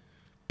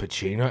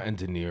 Pacino and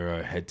De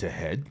Niro head to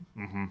head.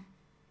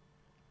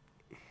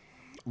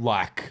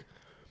 Like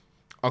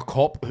a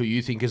cop who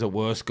you think is a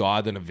worse guy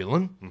than a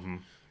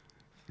villain.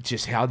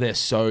 Just how they're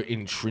so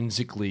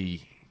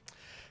intrinsically...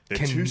 They're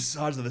two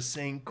sides of the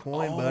same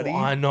coin, buddy.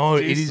 I know.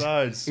 Two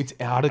sides. It's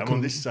out of... I'm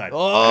on this side.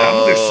 Oh, I'm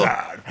on this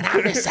side. And I'm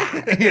on this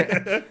side.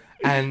 Yeah.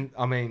 And,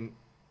 I mean,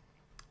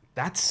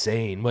 that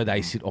scene where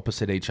they sit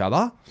opposite each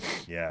other...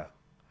 Yeah.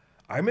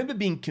 I remember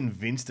being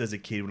convinced as a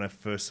kid when I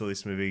first saw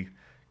this movie,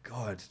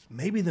 God,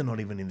 maybe they're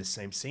not even in the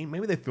same scene.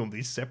 Maybe they filmed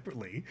these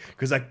separately.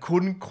 Because I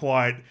couldn't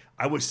quite...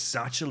 I was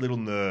such a little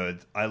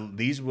nerd.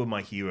 These were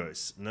my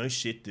heroes. No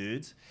shit,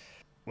 dudes.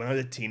 When I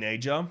was a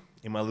teenager,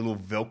 in my little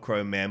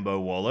Velcro Mambo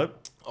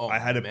wallet, I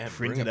had a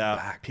printed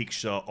out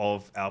picture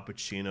of Al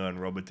Pacino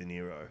and Robert De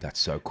Niro. That's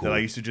so cool. That I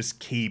used to just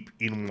keep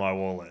in my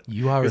wallet.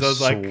 You are a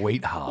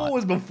sweetheart. Well, it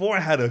was before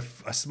I had a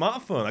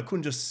smartphone. I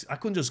couldn't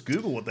just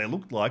Google what they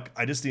looked like.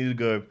 I just needed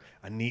to go.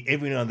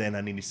 Every now and then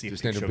I need to see a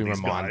picture of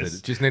these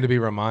guys. Just need to be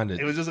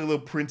reminded. It was just a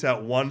little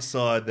printout. One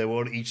side, they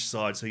were on each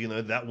side. So, you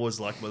know, that was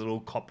like my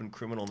little cop and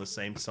criminal on the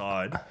same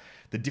side.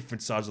 The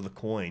different sides of the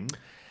coin.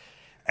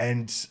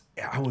 And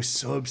I was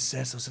so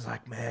obsessed. I was just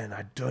like, man,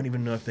 I don't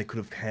even know if they could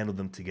have handled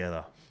them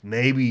together.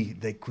 Maybe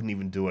they couldn't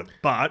even do it.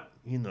 But,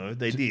 you know,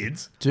 they did.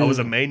 I was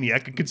a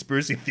maniac, a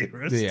conspiracy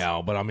theorist.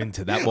 Yeah, but I'm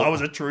into that. I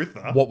was a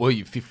truther. What were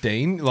you,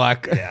 15?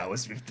 Like, yeah, I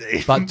was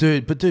 15.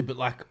 But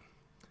like,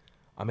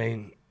 I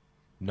mean,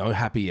 no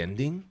happy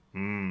ending.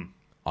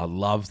 I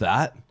love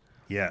that.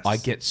 Yes. I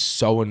get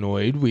so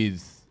annoyed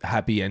with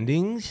happy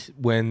endings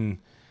when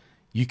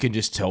you can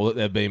just tell that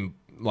they've been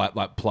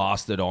like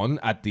plastered on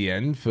at the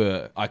end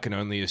for, I can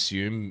only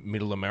assume,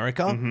 middle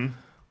America.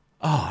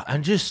 Oh,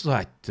 and just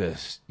like the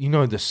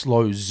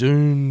slow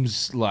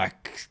zooms,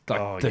 like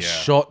the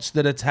shots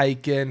that are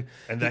taken,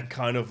 and that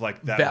kind of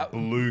like that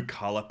blue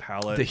color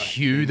palette, the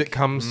hue that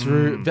comes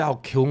through. Val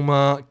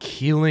Kilmer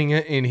killing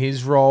it in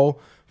his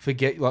role.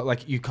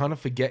 Like you kind of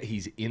forget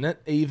he's in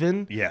it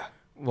even. Yeah.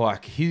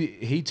 Like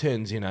he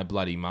turns in a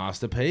bloody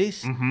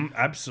masterpiece.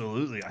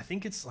 Absolutely. I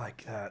think it's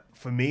like that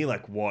for me.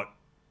 Like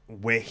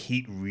where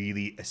Heat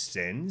really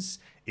ascends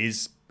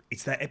is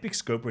it's that epic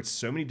scope where it's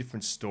so many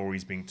different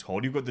stories being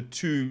told. You've got the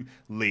two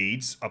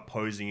leads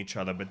opposing each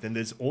other, but then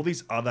there's all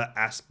these other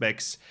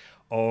aspects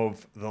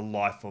of the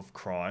life of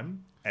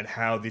crime and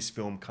how this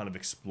film kind of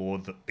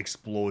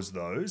explores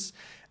those.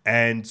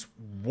 And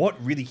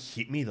what really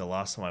hit me the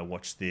last time I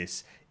watched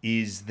this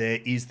is there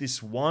is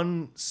this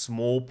one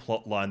small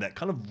plot line that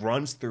kind of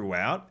runs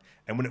throughout,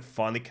 and when it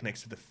finally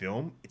connects with the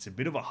film, it's a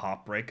bit of a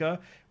heartbreaker,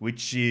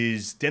 which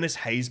is Dennis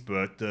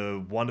Haysbert,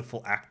 the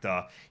wonderful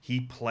actor. He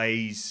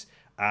plays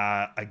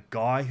a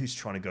guy who's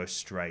trying to go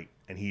straight,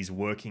 and he's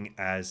working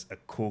as a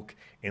cook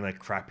in a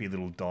crappy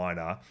little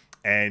diner.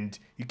 And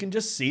you can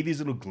just see these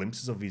little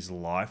glimpses of his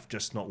life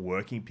just not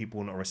working,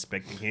 people not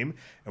respecting him.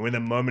 And when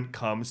the moment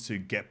comes to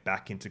get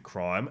back into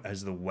crime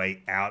as the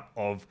way out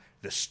of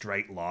the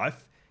straight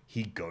life,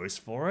 he goes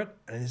for it.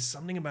 And there's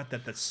something about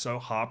that that's so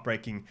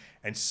heartbreaking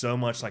and so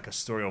much like a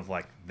story of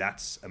like,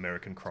 that's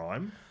American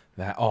crime.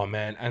 Oh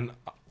man, and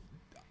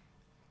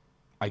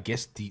I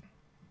guess the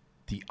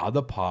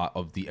other part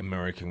of the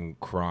American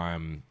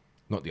crime,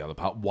 not the other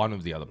part, one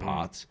of the other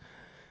parts,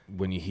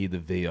 when you hear the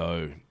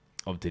VO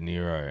of De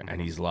Niro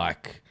and he's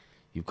like,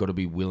 you've got to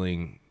be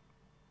willing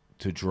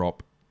to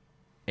drop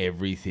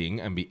everything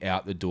and be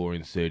out the door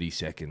in 30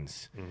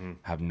 seconds,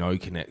 have no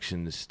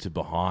connections to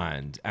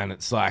behind. And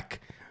it's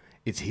like,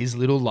 it's his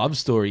little love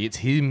story. It's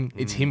him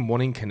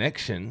wanting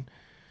connection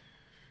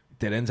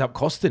that ends up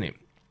costing him.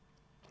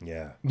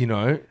 Yeah. You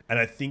know? And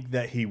I think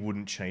that he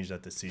wouldn't change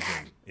that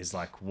decision is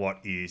like what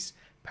is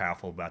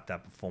powerful about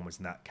that performance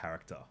and that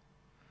character.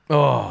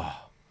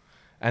 Oh.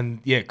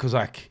 And yeah, because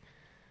like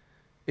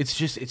it's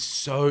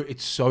so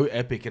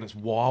epic, and it's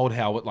wild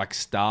how it like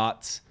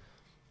starts,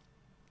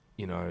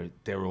 you know,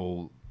 they're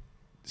all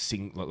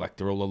like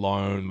they're all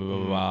alone, blah,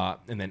 blah, blah,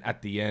 and then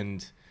at the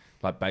end,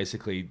 like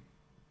basically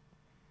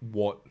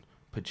what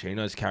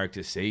Pacino's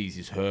character sees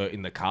is her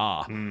in the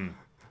car.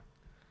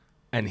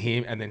 And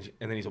him, and then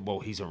he's like,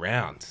 well, he's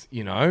around,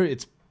 you know?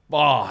 It's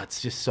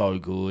just so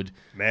good.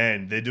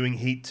 Man, they're doing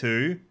Heat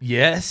 2.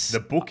 Yes. The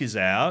book is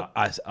out.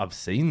 I've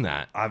seen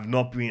that. I've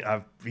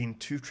been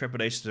too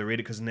trepidatious to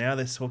read it because now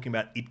they're talking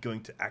about it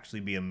going to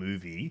actually be a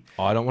movie.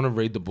 I don't want to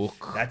read the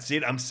book. That's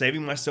it. I'm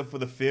saving myself for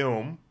the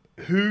film.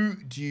 Who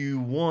do you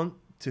want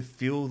to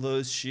fill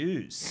those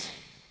shoes?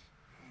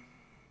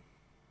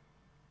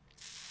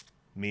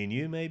 Me and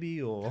you,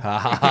 maybe, or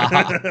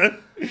I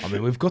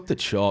mean, we've got the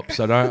chops.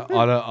 I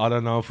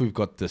don't know if we've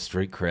got the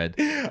street cred.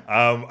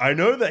 I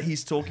know that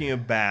he's talking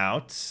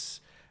about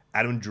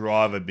Adam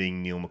Driver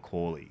being Neil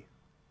McCauley,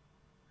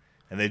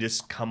 and they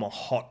just come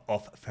hot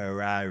off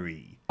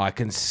Ferrari. I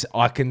can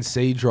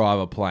see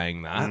Driver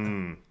playing that.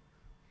 And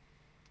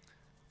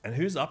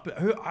who's up?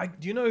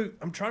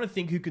 I'm trying to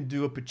think who can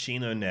do a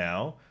Pacino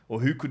now, or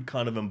who could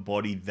kind of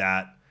embody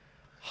that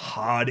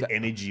hard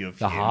energy of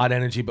the him. Hard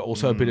energy, but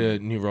also a bit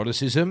of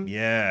neuroticism.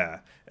 Yeah.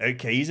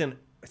 Okay,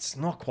 it's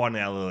not quite an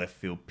out of left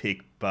field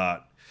pick,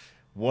 but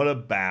what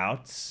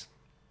about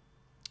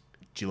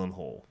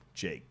Gyllenhaal,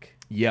 Jake?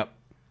 Yep.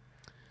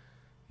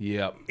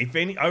 If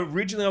any,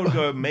 originally I would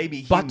go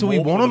maybe. But do we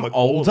want him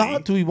older?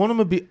 Do we want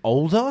him a bit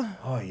older?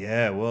 Oh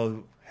yeah.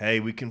 Well, hey,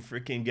 we can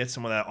freaking get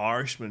some of that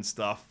Irishman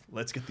stuff.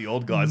 Let's get the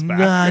old guys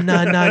back.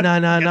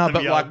 No.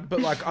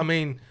 But like, I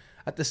mean,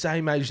 at the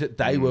same age that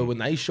they were when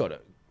they shot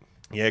it.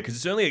 Yeah,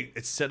 because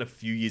it's set a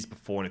few years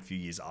before and a few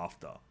years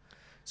after.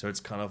 So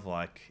it's kind of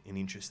like an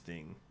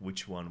interesting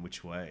which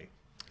way.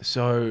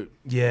 So,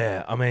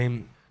 yeah, I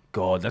mean,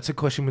 God, that's a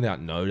question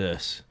without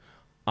notice.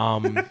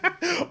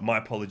 My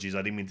apologies.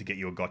 I didn't mean to get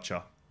you a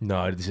gotcha.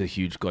 No, this is a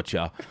huge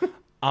gotcha.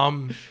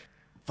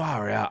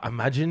 Far out.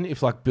 Imagine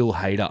if like Bill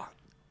Hader.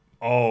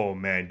 Oh,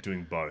 man,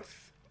 doing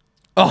both.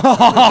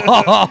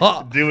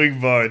 Doing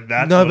both.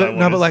 That's what I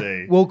want to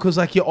see. Well, because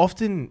like you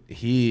often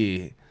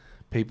hear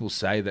people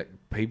say that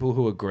people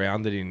who are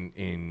grounded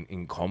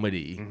in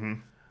comedy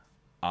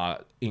are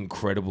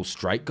incredible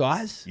straight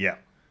guys. Yeah.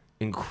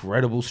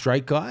 Incredible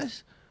straight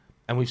guys.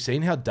 And we've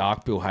seen how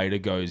dark Bill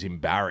Hader goes in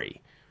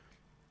Barry.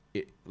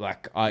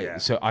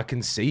 So I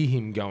can see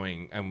him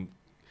going, and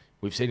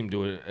we've seen him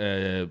do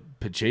a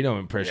Pacino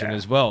impression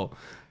as well.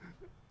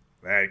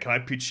 Man, can I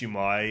pitch you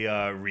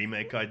my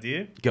remake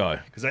idea? Go.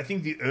 Because I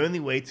think the only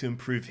way to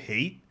improve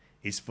Heat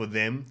is for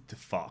them to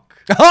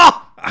fuck.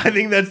 I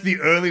think that's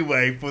the only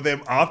way for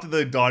them after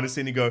the diner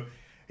scene to go,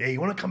 yeah, you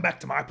want to come back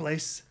to my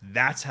place?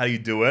 That's how you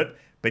do it.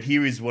 But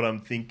here is what I'm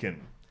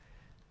thinking.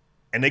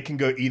 And they can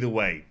go either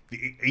way.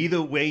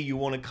 Either way you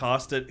want to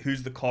cast it,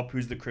 who's the cop,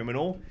 who's the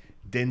criminal,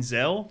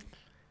 Denzel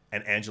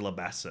and Angela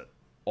Bassett.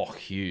 Oh,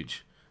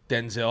 huge.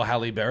 Denzel,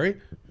 Halle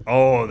Berry.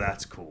 Oh,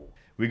 that's cool.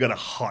 We got a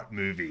hot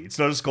movie. It's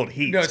not just called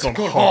Heat. No, it's it's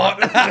called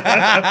called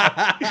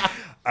Hot.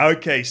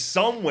 Okay,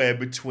 somewhere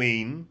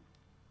between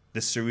the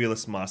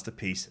surrealist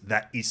masterpiece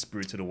that is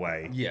Spirited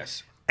Away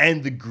Yes.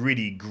 and the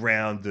gritty,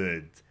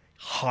 grounded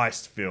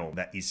heist film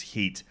that is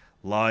Heat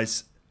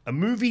lies a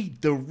movie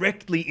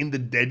directly in the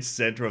dead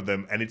center of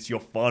them, and it's your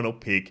final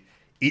pick.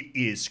 It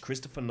is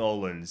Christopher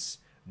Nolan's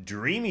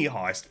dreamy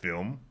heist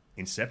film,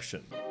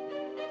 Inception.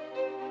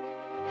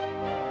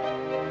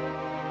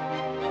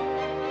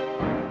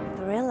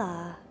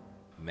 Thriller.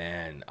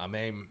 Man, I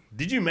mean,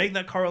 Did you make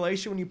that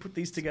correlation when you put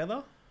these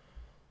together?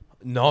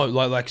 no,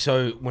 like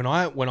so when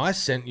I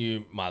sent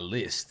you my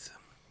list,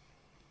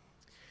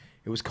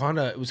 it was kind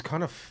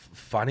of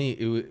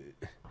funny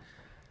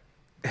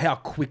how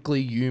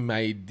quickly you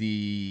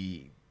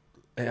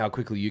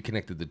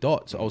connected the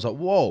dots. I was like,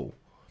 whoa,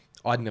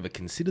 I'd never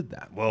considered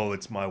that. Well,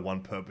 it's my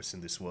one purpose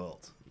in this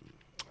world.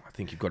 I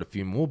think you've got a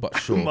few more, but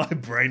sure. My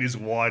brain is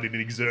wired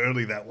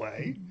externally that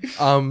way.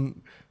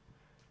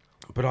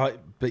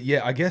 But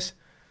yeah, I guess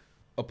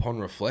upon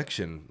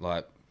reflection,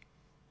 like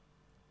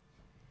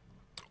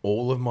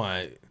all of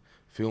my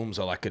films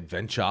are like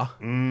adventure.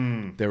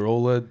 They're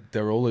all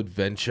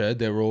adventure.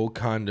 They're all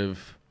kind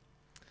of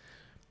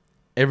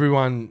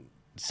everyone.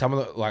 Some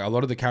of the, like a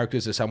lot of the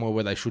characters are somewhere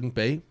where they shouldn't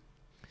be,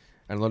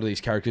 and a lot of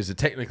these characters are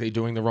technically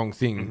doing the wrong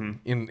thing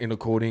in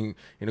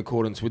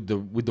accordance with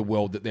the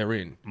world that they're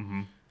in.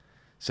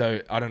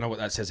 So I don't know what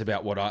that says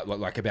about what I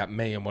like about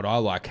me and what I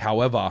like.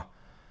 However,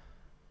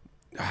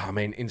 I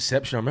mean,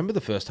 Inception. I remember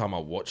the first time I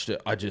watched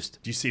it. Do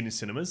you see it in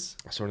cinemas?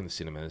 I saw it in the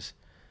cinemas.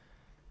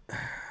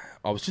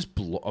 I was just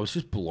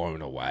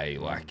blown away.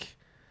 Like,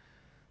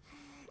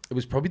 it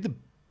was probably the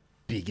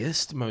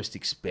biggest, most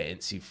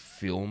expansive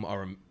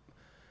film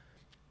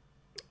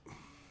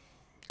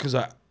because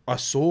I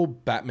saw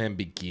Batman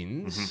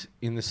Begins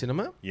in the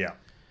cinema, Yeah.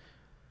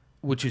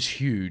 which is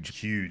huge.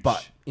 Huge.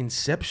 But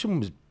Inception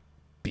was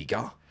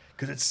bigger.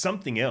 Because it's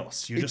something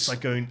else. You're just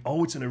like going,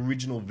 oh, it's an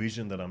original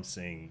vision that I'm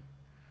seeing.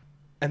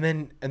 And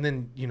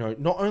then, you know,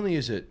 not only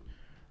is it,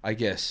 I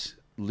guess,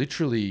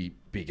 literally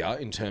bigger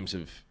in terms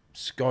of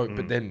scope,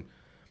 but then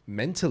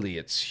mentally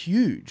it's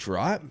huge,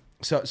 right?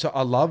 So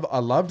I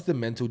loved the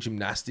mental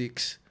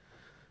gymnastics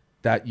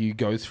that you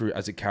go through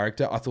as a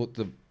character. I thought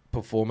the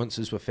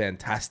performances were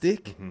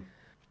fantastic.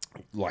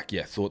 Like,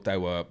 yeah, thought they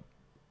were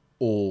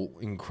all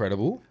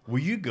incredible. Were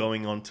you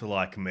going on to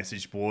like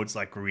message boards,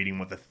 like reading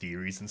what the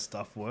theories and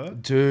stuff were?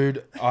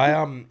 Dude,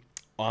 I'm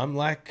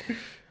like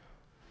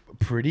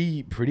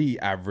pretty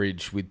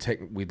average with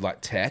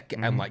tech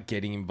and like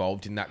getting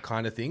involved in that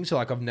kind of thing. So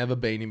like I've never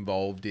been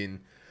involved in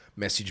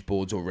message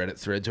boards or Reddit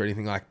threads or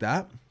anything like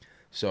that.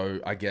 So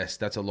I guess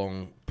that's a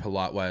long,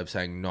 polite way of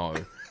saying no.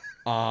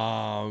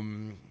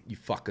 You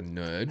fucking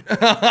nerd.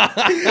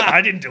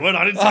 I didn't do it.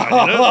 I didn't say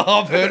I did it.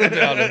 I've heard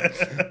about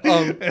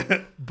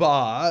it.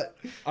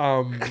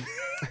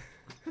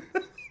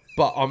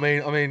 But I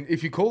mean,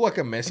 if you call like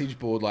a message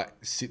board, like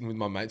sitting with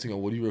my mates and go,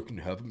 "What do you reckon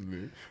happened to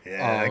me?"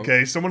 Yeah,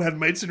 okay. Someone had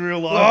mates in real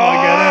life.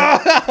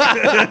 I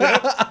get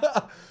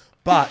it.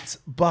 But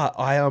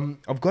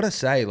I've got to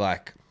say,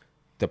 like,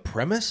 the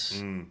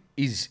premise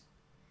is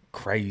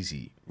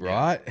crazy,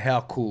 right? Yeah.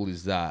 How cool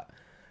is that?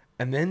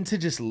 And then to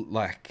just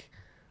like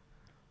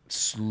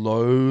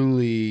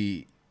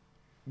slowly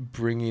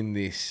bring in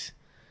this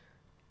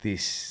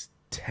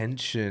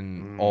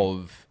tension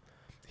of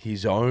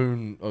his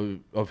own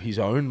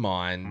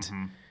mind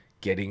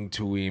getting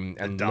to him,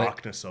 and the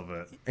darkness of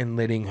it, and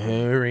letting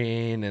her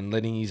in, and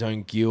letting his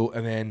own guilt,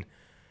 and then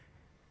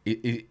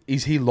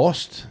is he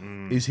lost?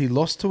 Is he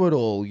lost to it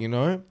all? You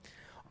know,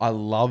 I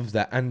love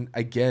that. And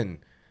again,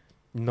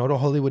 not a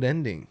Hollywood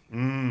ending.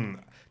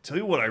 Tell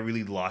you what I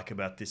really like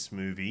about this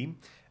movie,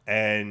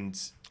 and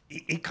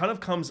it kind of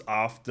comes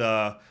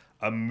after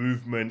a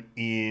movement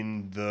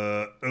in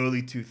the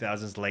early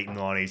 2000s, late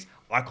 90s.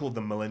 I call it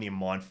the millennium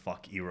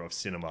mindfuck era of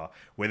cinema,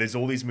 where there's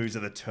all these movies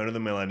at the turn of the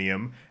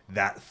millennium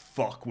that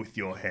fuck with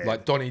your head.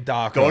 Like Donnie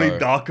Darko. Donnie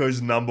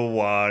Darko's number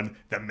one,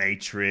 The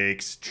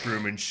Matrix,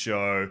 Truman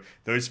Show,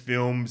 those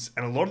films,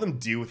 and a lot of them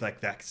deal with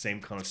like that same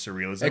kind of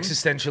surrealism.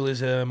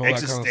 Existentialism, all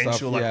that kind of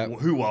stuff. Like, yeah.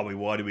 Who are we?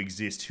 Why do we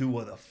exist?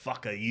 Who the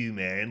fuck are you,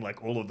 man?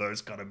 Like all of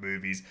those kind of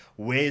movies.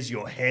 Where's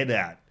your head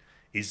at?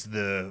 Is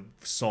the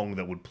song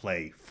that would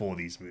play for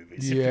these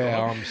movies. Yeah,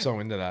 I'm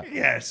so into that.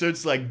 Yeah, so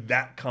it's like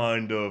that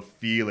kind of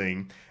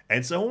feeling.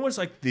 And so almost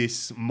like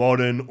this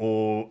modern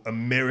or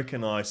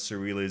Americanized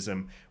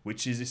surrealism,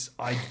 which is this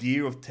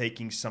idea of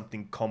taking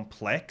something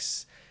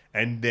complex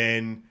and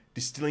then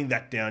distilling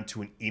that down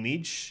to an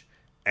image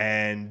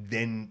and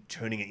then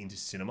turning it into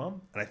cinema.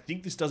 And I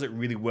think this does it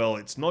really well.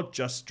 It's not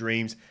just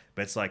dreams,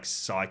 but it's like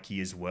psyche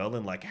as well,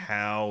 and like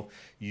how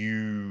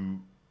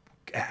you...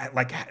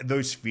 like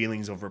those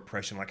feelings of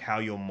repression, like how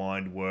your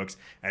mind works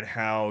and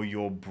how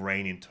your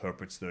brain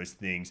interprets those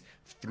things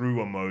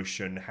through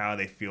emotion, how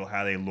they feel,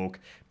 how they look.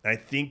 And I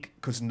think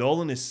because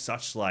Nolan is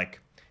such like,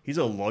 he's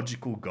a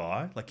logical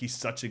guy. Like he's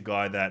such a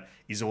guy that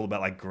is all about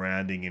like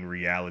grounding in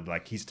reality.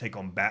 Like his take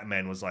on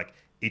Batman was like,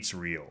 it's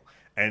real.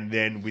 And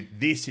then with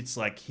this, it's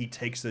like he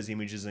takes those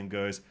images and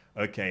goes,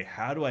 okay,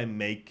 how do I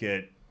make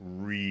it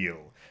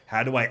real?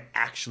 How do I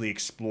actually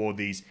explore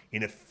these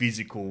in a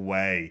physical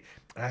way?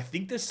 And I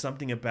think there's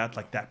something about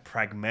like that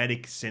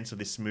pragmatic sense of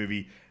this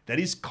movie that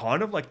is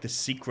kind of like the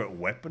secret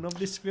weapon of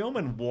this film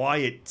and why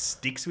it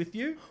sticks with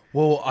you.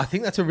 Well, I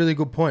think that's a really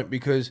good point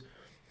because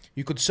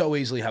you could so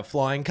easily have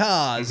flying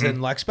cars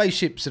and like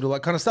spaceships and all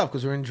that kind of stuff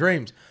because we're in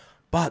dreams.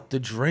 But the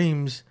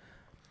dreams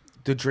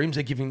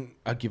are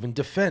given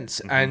defense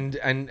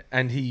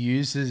and he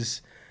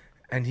uses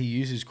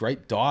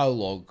great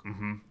dialogue.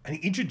 And he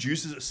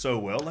introduces it so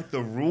well. Like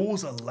the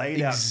rules are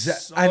laid out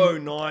so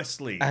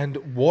nicely.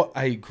 And what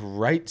a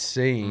great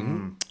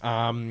scene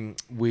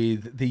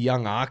with the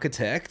young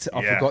architect.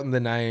 I've forgotten the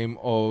name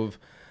of...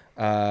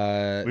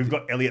 we've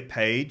got Elliot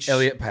Page.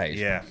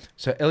 Yeah.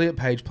 So Elliot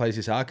Page plays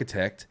this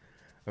architect.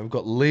 And we've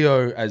got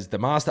Leo as the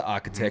master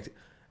architect.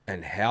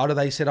 And how do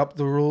they set up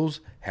the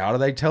rules? How do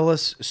they tell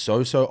us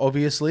so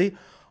obviously?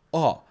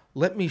 Oh,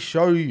 let me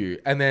show you.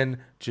 And then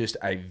just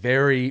a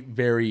very,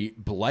 very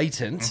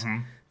blatant,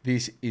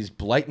 this is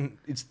blatant.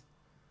 It's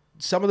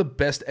some of the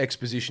best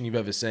exposition you've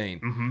ever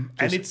seen.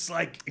 And it's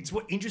like, it's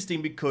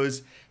interesting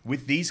because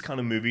with these kind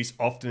of movies,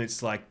 often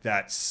it's like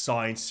that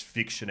science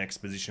fiction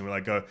exposition where I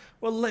go,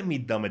 well, let me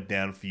dumb it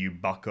down for you,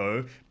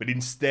 bucko. But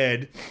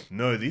instead,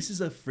 no, this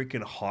is a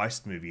freaking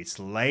heist movie. It's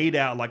laid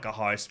out like a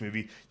heist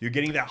movie. You're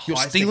getting that heist You're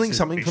stealing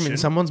something from exhibition. in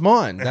someone's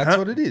mind. That's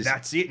what it is.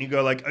 That's it. And you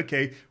go like,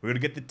 okay, we're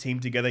going to get the team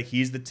together.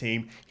 Here's the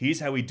team.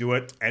 Here's how we do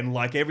it. And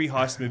like every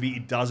heist movie,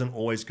 it doesn't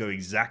always go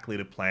exactly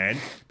to plan,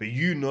 but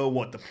you know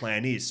what the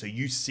plan is. So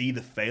you see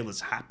the failures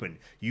happen.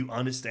 You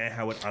understand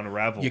how it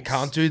unravels. You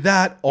can't do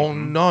that. Oh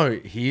no,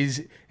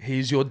 here's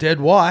your dead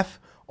wife.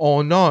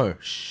 Oh no,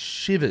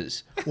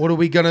 shivers. What are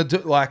we gonna do?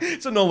 Like,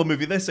 it's a Nolan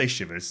movie. They say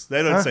shivers.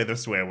 They don't say the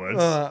swear words.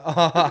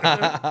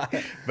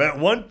 But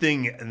one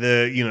thing,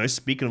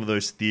 speaking of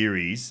those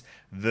theories,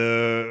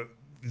 the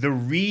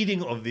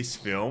reading of this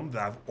film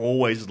that I've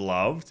always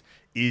loved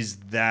is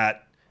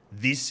that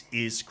this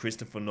is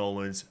Christopher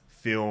Nolan's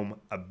film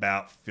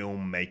about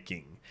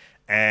filmmaking.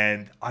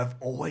 And I've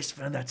always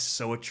found that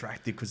so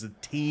attractive because the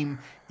team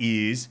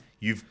is,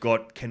 you've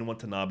got Ken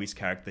Watanabe's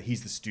character.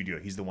 He's the studio.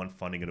 He's the one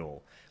funding it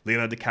all.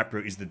 Leonardo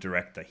DiCaprio is the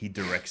director. He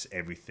directs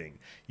everything.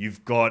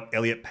 You've got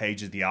Elliot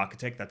Page as the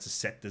architect. That's a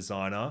set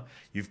designer.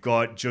 You've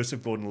got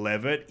Joseph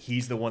Gordon-Levitt.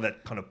 He's the one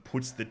that kind of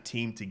puts the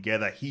team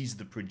together. He's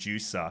the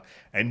producer.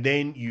 And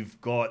then you've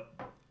got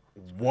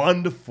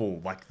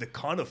wonderful, like the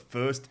kind of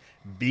first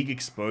big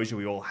exposure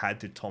we all had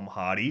to Tom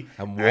Hardy.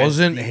 And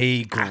wasn't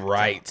he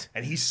great? Actor.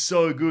 And he's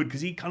so good because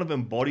he kind of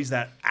embodies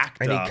that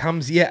actor. And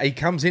he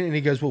comes in and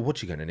he goes, well,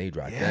 what you going to need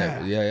right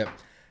there? Yeah.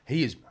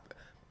 He is,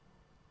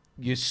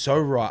 you're so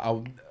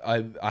right.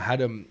 I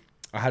had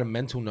a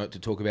mental note to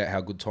talk about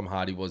how good Tom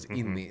Hardy was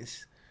in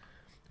this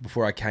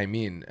before I came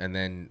in. And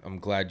then I'm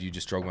glad you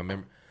just jogged my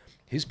memory.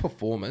 His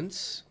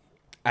performance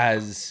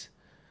as...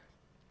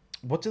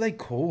 What do they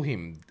call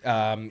him?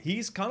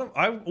 He's kind of...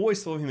 I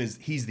always thought of him as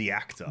he's the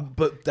actor.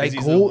 But they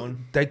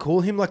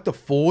call him like the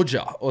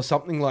forger or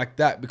something like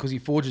that because he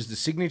forges the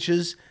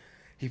signatures,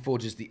 he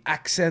forges the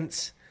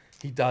accents,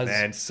 he does...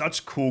 Man,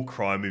 such cool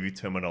crime movie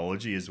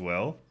terminology as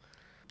well.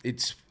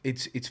 It's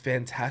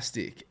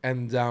fantastic.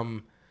 And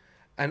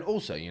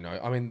also,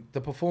 I mean, the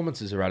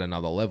performances are at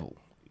another level.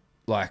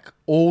 Like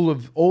all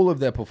of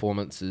their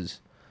performances...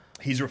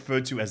 He's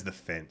referred to as the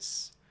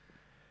Fence.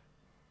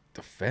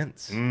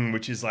 Defense,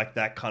 which is like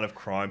that kind of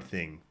crime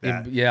thing,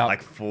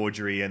 like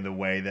forgery and the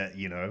way that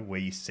where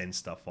you send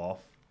stuff off.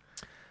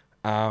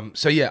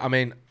 So yeah, I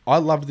mean, I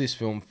loved this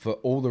film for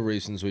all the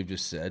reasons we've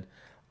just said.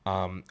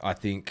 I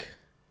think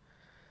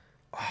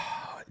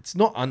it's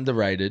not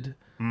underrated,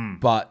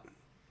 but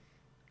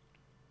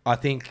I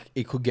think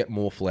it could get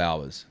more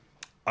flowers.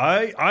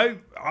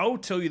 I'll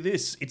tell you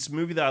this: it's a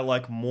movie that I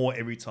like more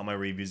every time I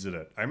revisit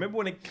it. I remember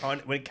when it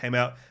came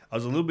out, I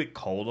was a little bit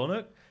cold on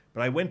it.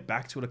 But I went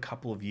back to it a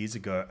couple of years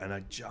ago and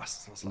I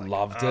just was like...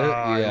 Loved it?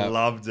 Yeah. I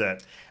loved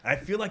it. And I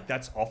feel like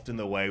that's often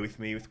the way with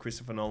me with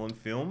Christopher Nolan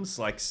films.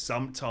 Like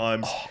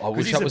sometimes... I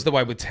wish that was the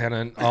way with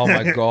Tenet. Oh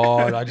my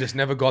God. I just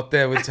never got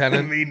there with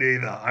Tenet. Me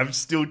neither. I'm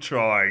still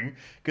trying.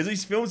 Because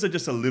these films are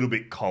just a little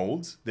bit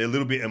cold. They're a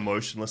little bit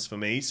emotionless for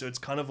me. So it's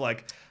kind of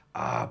like...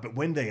 but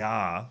when they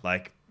are,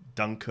 like...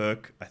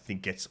 Dunkirk, I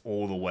think, gets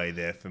all the way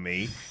there for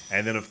me.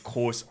 And then, of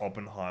course,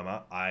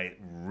 Oppenheimer. I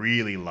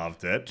really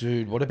loved it.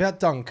 Dude, what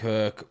about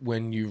Dunkirk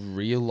when you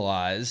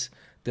realize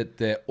that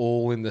they're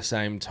all in the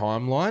same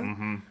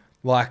timeline?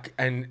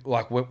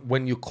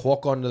 When you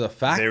clock onto the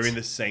fact... They're in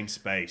the same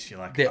space. You're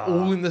like... They're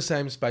all in the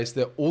same space.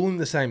 They're all in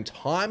the same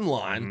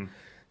timeline.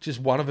 Just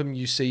one of them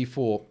you see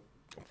for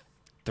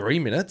 3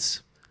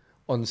 minutes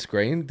on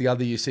screen. The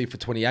other you see for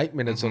 28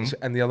 minutes on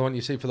screen. And the other one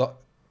you see for the...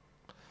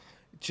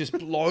 Just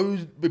it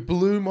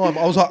blew my mind.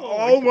 I was like,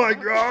 oh my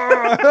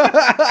God.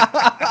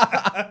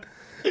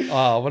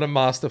 Oh, what a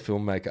master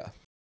filmmaker.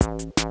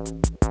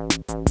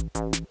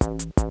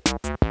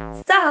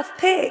 Staff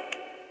pick.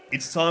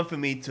 it's time for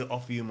me to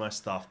offer you my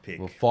staff pick.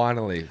 Well,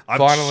 finally, I've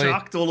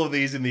chucked all of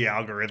these in the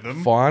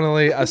algorithm.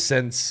 finally, a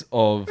sense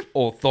of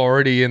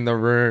authority in the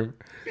room.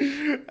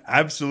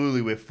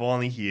 Absolutely, we're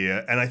finally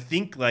here. And I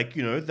think, like,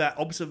 you know, that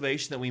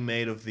observation that we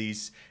made of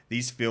these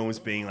films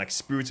being like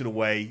Spirited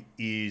Away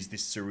is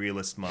this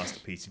surrealist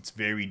masterpiece. It's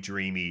very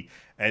dreamy.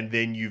 And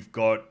then you've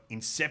got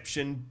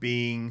Inception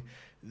being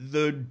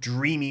the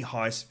dreamy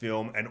heist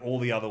film, and all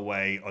the other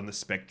way on the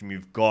spectrum,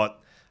 you've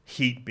got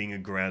Heat being a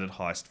grounded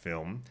heist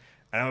film.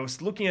 And I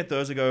was looking at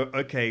those, I go,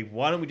 okay,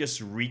 why don't we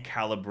just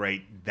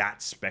recalibrate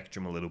that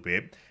spectrum a little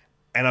bit?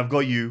 And I've got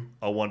you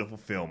a wonderful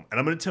film. And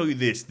I'm going to tell you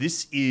this.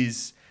 This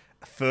is,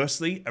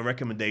 firstly, a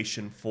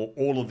recommendation for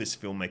all of this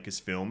filmmaker's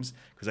films,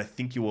 because I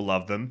think you will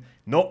love them.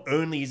 Not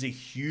only is a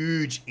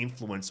huge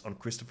influence on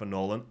Christopher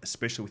Nolan,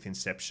 especially with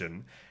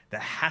Inception, the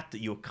hat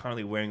that you're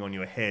currently wearing on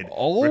your head,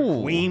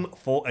 Requiem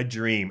for a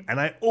Dream. And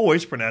I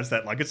always pronounce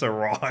that like it's a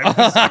rhyme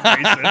for some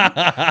reason,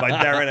 by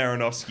Darren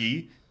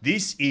Aronofsky.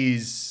 This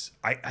is,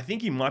 I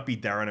think he might be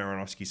Darren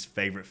Aronofsky's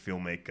favorite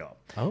filmmaker.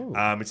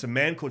 It's a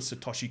man called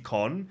Satoshi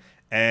Kon.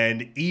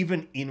 And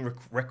even in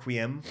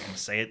Requiem, I'm going to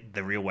say it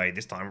the real way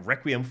this time,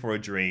 Requiem for a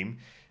Dream,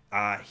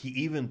 he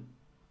even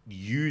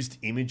used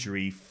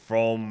imagery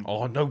from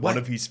one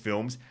of his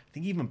films. I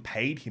think he even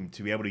paid him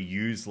to be able to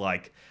use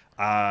like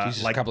a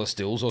couple of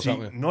stills or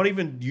something. Not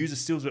even use the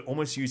stills, but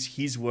almost use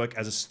his work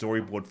as a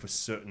storyboard for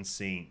certain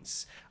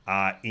scenes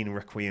in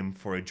Requiem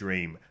for a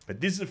Dream. But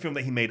this is a film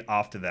that he made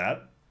after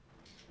that.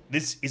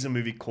 This is a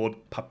movie called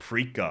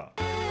Paprika.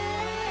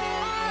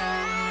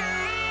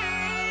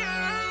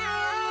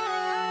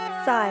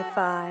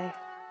 Sci-fi.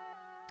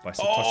 By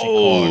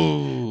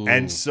Satoshi Kon.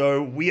 And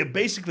so we are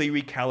basically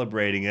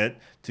recalibrating it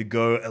to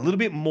go a little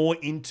bit more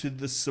into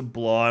the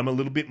sublime, a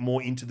little bit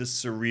more into the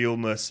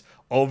surrealness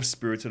of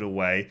Spirited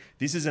Away.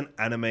 This is an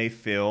anime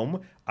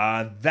film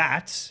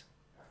that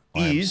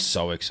is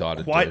so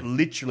excited. Quite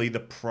literally the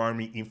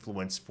primary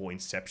influence for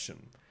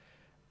Inception.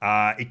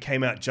 It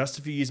came out just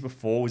a few years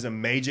before, was a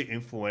major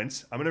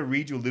influence. I'm going to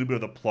read you a little bit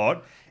of the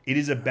plot. It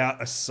is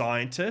about a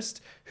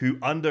scientist who,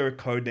 under a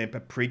codename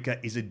Paprika,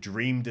 is a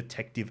dream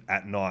detective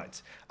at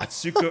night.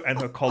 Atsuko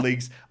and her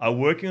colleagues are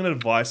working on a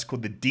device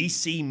called the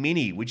DC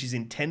Mini, which is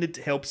intended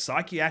to help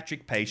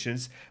psychiatric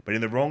patients, but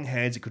in the wrong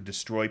hands, it could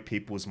destroy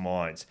people's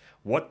minds.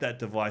 What that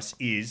device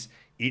is,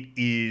 it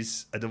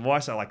is a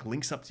device that like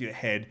links up to your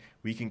head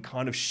where you can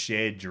kind of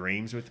share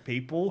dreams with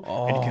people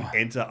and you can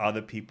enter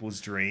other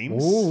people's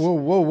dreams.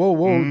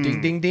 Whoa.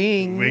 Ding, ding,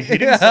 ding. We're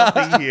hitting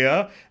something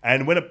here.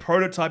 And when a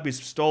prototype is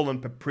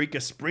stolen, Paprika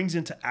springs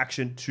into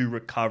action to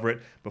recover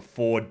it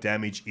before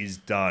damage is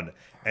done.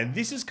 And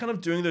this is kind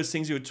of doing those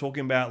things you were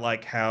talking about,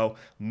 like how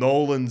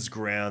Nolan's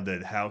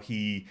grounded, how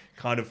he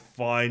kind of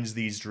finds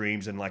these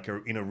dreams in like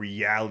in a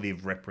reality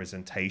of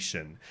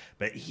representation.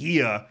 But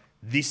here,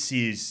 this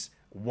is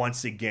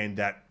once again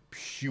that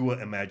pure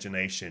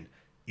imagination.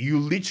 You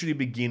literally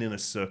begin in a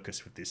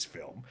circus with this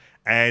film,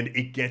 and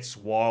it gets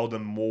wild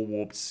and more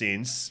warped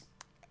since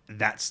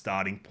that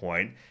starting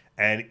point.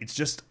 And it's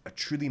just a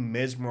truly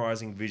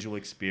mesmerizing visual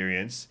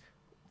experience.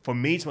 For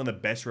me, it's one of the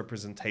best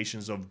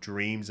representations of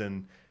dreams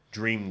and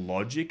dream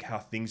logic, how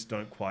things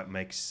don't quite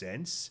make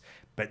sense,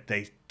 but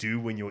they do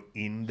when you're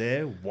in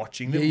there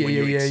watching them, when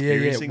you're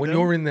experiencing them. When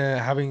you're in there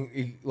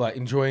having, like,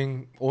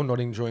 enjoying or not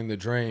enjoying the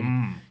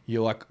dream,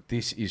 you're like,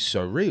 this is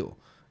so real.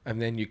 And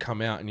then you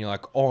come out and you're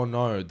like, oh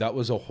no, that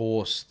was a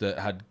horse that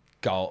had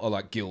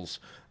gills,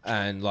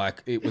 and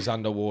like it was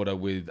underwater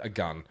with a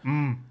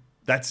gun.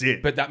 That's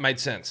it. But that made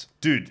sense.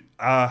 Dude,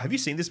 have you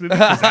seen this movie?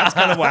 Because that's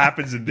kind of what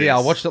happens in this. Yeah,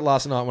 I watched it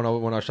last night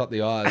when I shut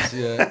the eyes.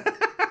 Yeah.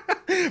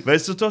 But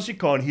Satoshi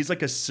Kon, he's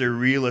like a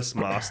surrealist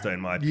master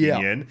in my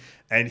opinion.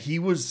 And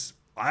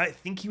I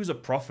think he was a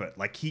prophet.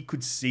 Like, he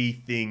could see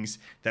things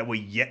that were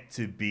yet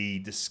to be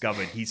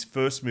discovered. His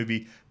first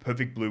movie,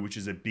 Perfect Blue, which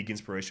is a big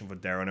inspiration for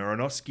Darren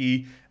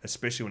Aronofsky,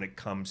 especially when it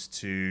comes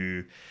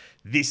to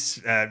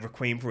this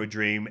Requiem for a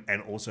Dream,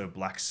 and also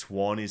Black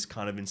Swan is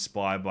kind of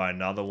inspired by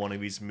another one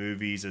of his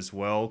movies as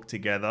well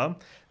together.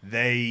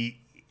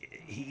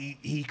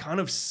 He kind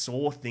of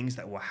saw things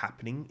that were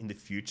happening in the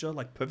future.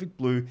 Like, Perfect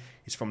Blue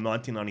is from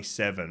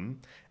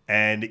 1997,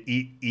 and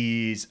it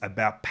is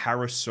about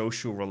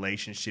parasocial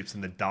relationships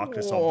and the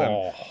darkness of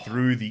them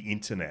through the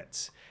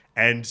internet.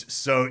 And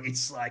so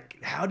it's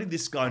like, how did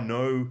this guy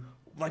know?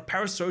 Like,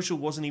 parasocial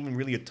wasn't even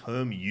really a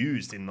term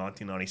used in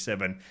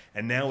 1997,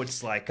 and now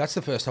it's like... That's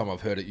the first time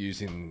I've heard it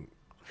used in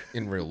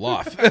real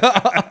life.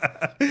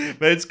 But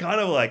it's kind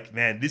of like,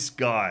 man, this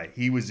guy,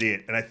 he was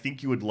it. And I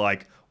think you would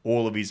like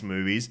all of his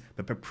movies,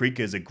 but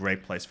Paprika is a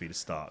great place for you to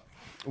start.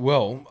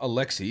 Well,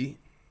 Alexei,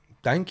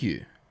 thank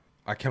you.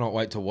 I cannot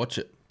wait to watch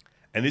it.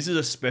 And this is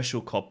a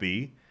special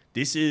copy.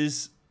 This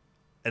is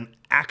an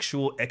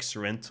actual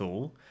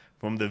ex-rental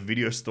from the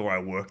video store I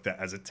worked at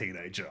as a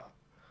teenager.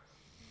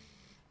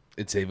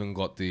 It's even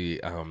got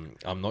the. I'm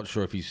not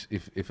sure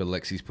if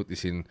Alexei's put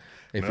this in.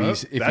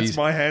 That's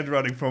my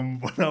handwriting from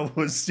when I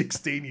was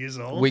 16 years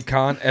old. We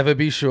can't ever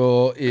be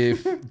sure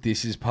if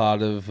this is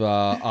part of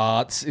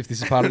arts, if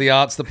this is part of the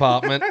arts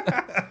department.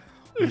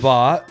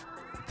 But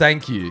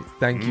Thank you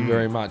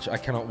very much. I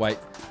cannot wait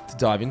to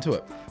dive into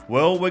it.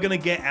 Well, we're going to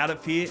get out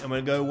of here and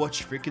we're going to go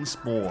watch freaking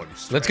Spawn.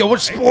 Let's go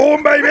watch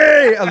Spawn,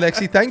 baby!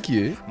 Alexei, thank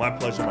you. My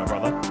pleasure, my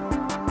brother.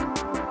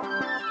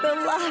 The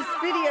last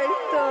video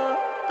store.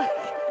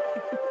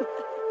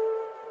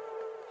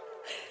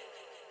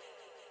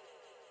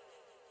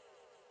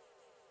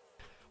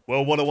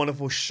 Well, what a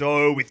wonderful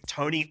show with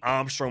Tony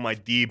Armstrong, my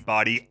dear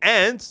buddy.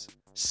 And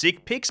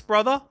sick picks,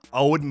 brother.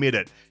 I'll admit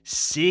it.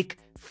 Sick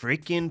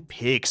freaking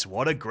picks.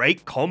 What a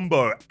great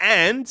combo.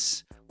 And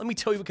let me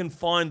tell you, we can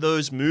find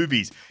those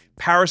movies.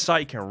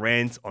 Parasite, you can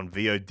rent on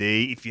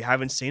VOD if you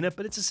haven't seen it,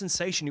 but it's a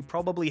sensation. You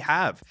probably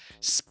have.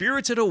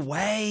 Spirited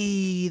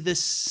Away, the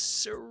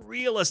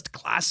surrealist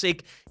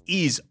classic,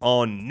 is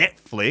on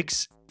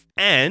Netflix.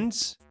 And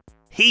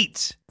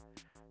Heat,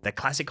 the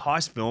classic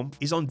heist film,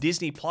 is on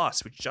Disney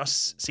Plus, which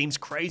just seems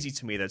crazy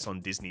to me that it's on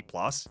Disney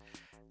Plus.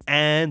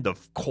 And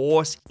of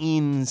course,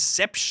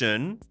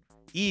 Inception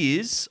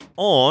is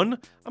on,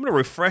 I'm going to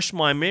refresh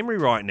my memory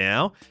right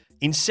now.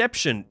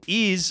 Inception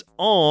is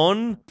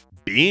on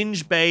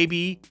Binge,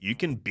 baby. You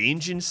can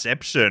binge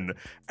Inception.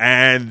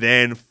 And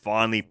then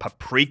finally,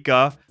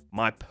 Paprika,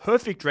 my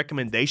perfect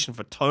recommendation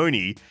for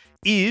Tony,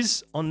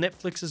 is on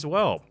Netflix as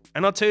well.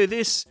 And I'll tell you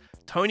this,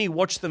 Tony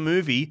watched the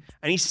movie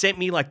and he sent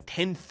me like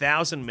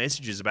 10,000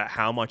 messages about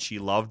how much he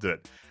loved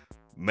it.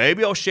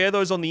 Maybe I'll share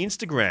those on the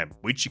Instagram,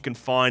 which you can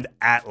find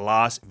at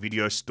Last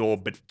Video Store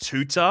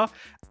Betoota.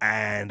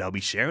 And I'll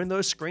be sharing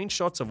those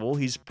screenshots of all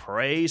his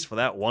praise for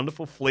that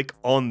wonderful flick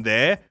on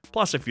there,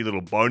 plus a few little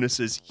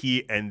bonuses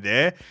here and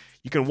there.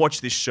 You can watch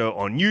this show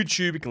on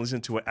YouTube. You can listen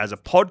to it as a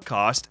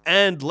podcast.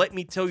 And let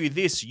me tell you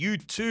this, you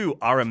too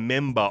are a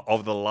member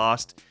of the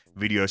Last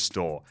Video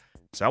Store.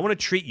 So I want to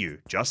treat you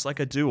just like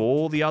I do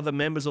all the other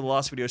members of the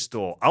Last Video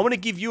Store. I want to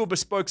give you a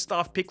bespoke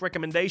staff pick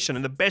recommendation.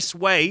 And the best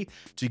way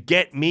to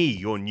get me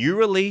your new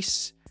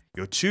release,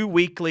 your 2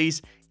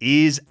 weeklies,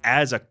 is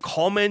as a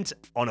comment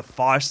on a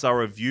 5-star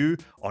review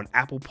on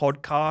Apple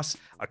Podcasts,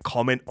 a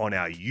comment on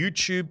our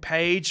YouTube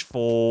page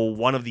for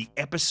one of the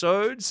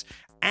episodes.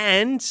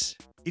 And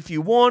if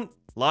you want,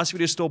 Last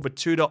Video Store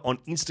Betoota on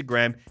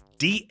Instagram,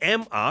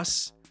 DM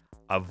us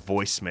a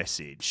voice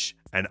message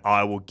and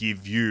I will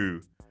give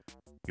you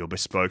your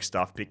bespoke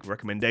staff pick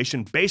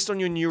recommendation based on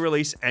your new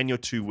release and your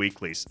 2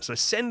 weeklies. So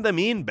send them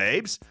in,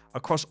 babes,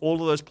 across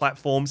all of those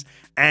platforms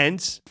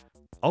and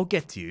I'll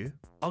get to you.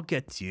 I'll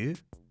get to you.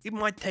 It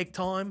might take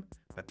time,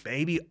 but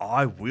baby,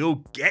 I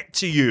will get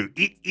to you.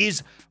 It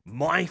is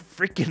my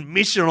freaking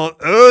mission on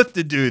earth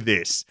to do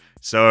this.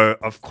 So,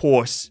 of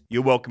course,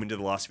 you're welcome into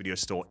the Last Video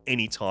Store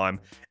anytime.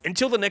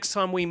 Until the next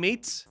time we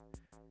meet,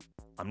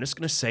 I'm just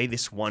going to say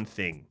this one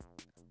thing.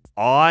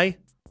 I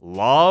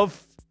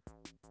love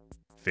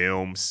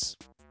films.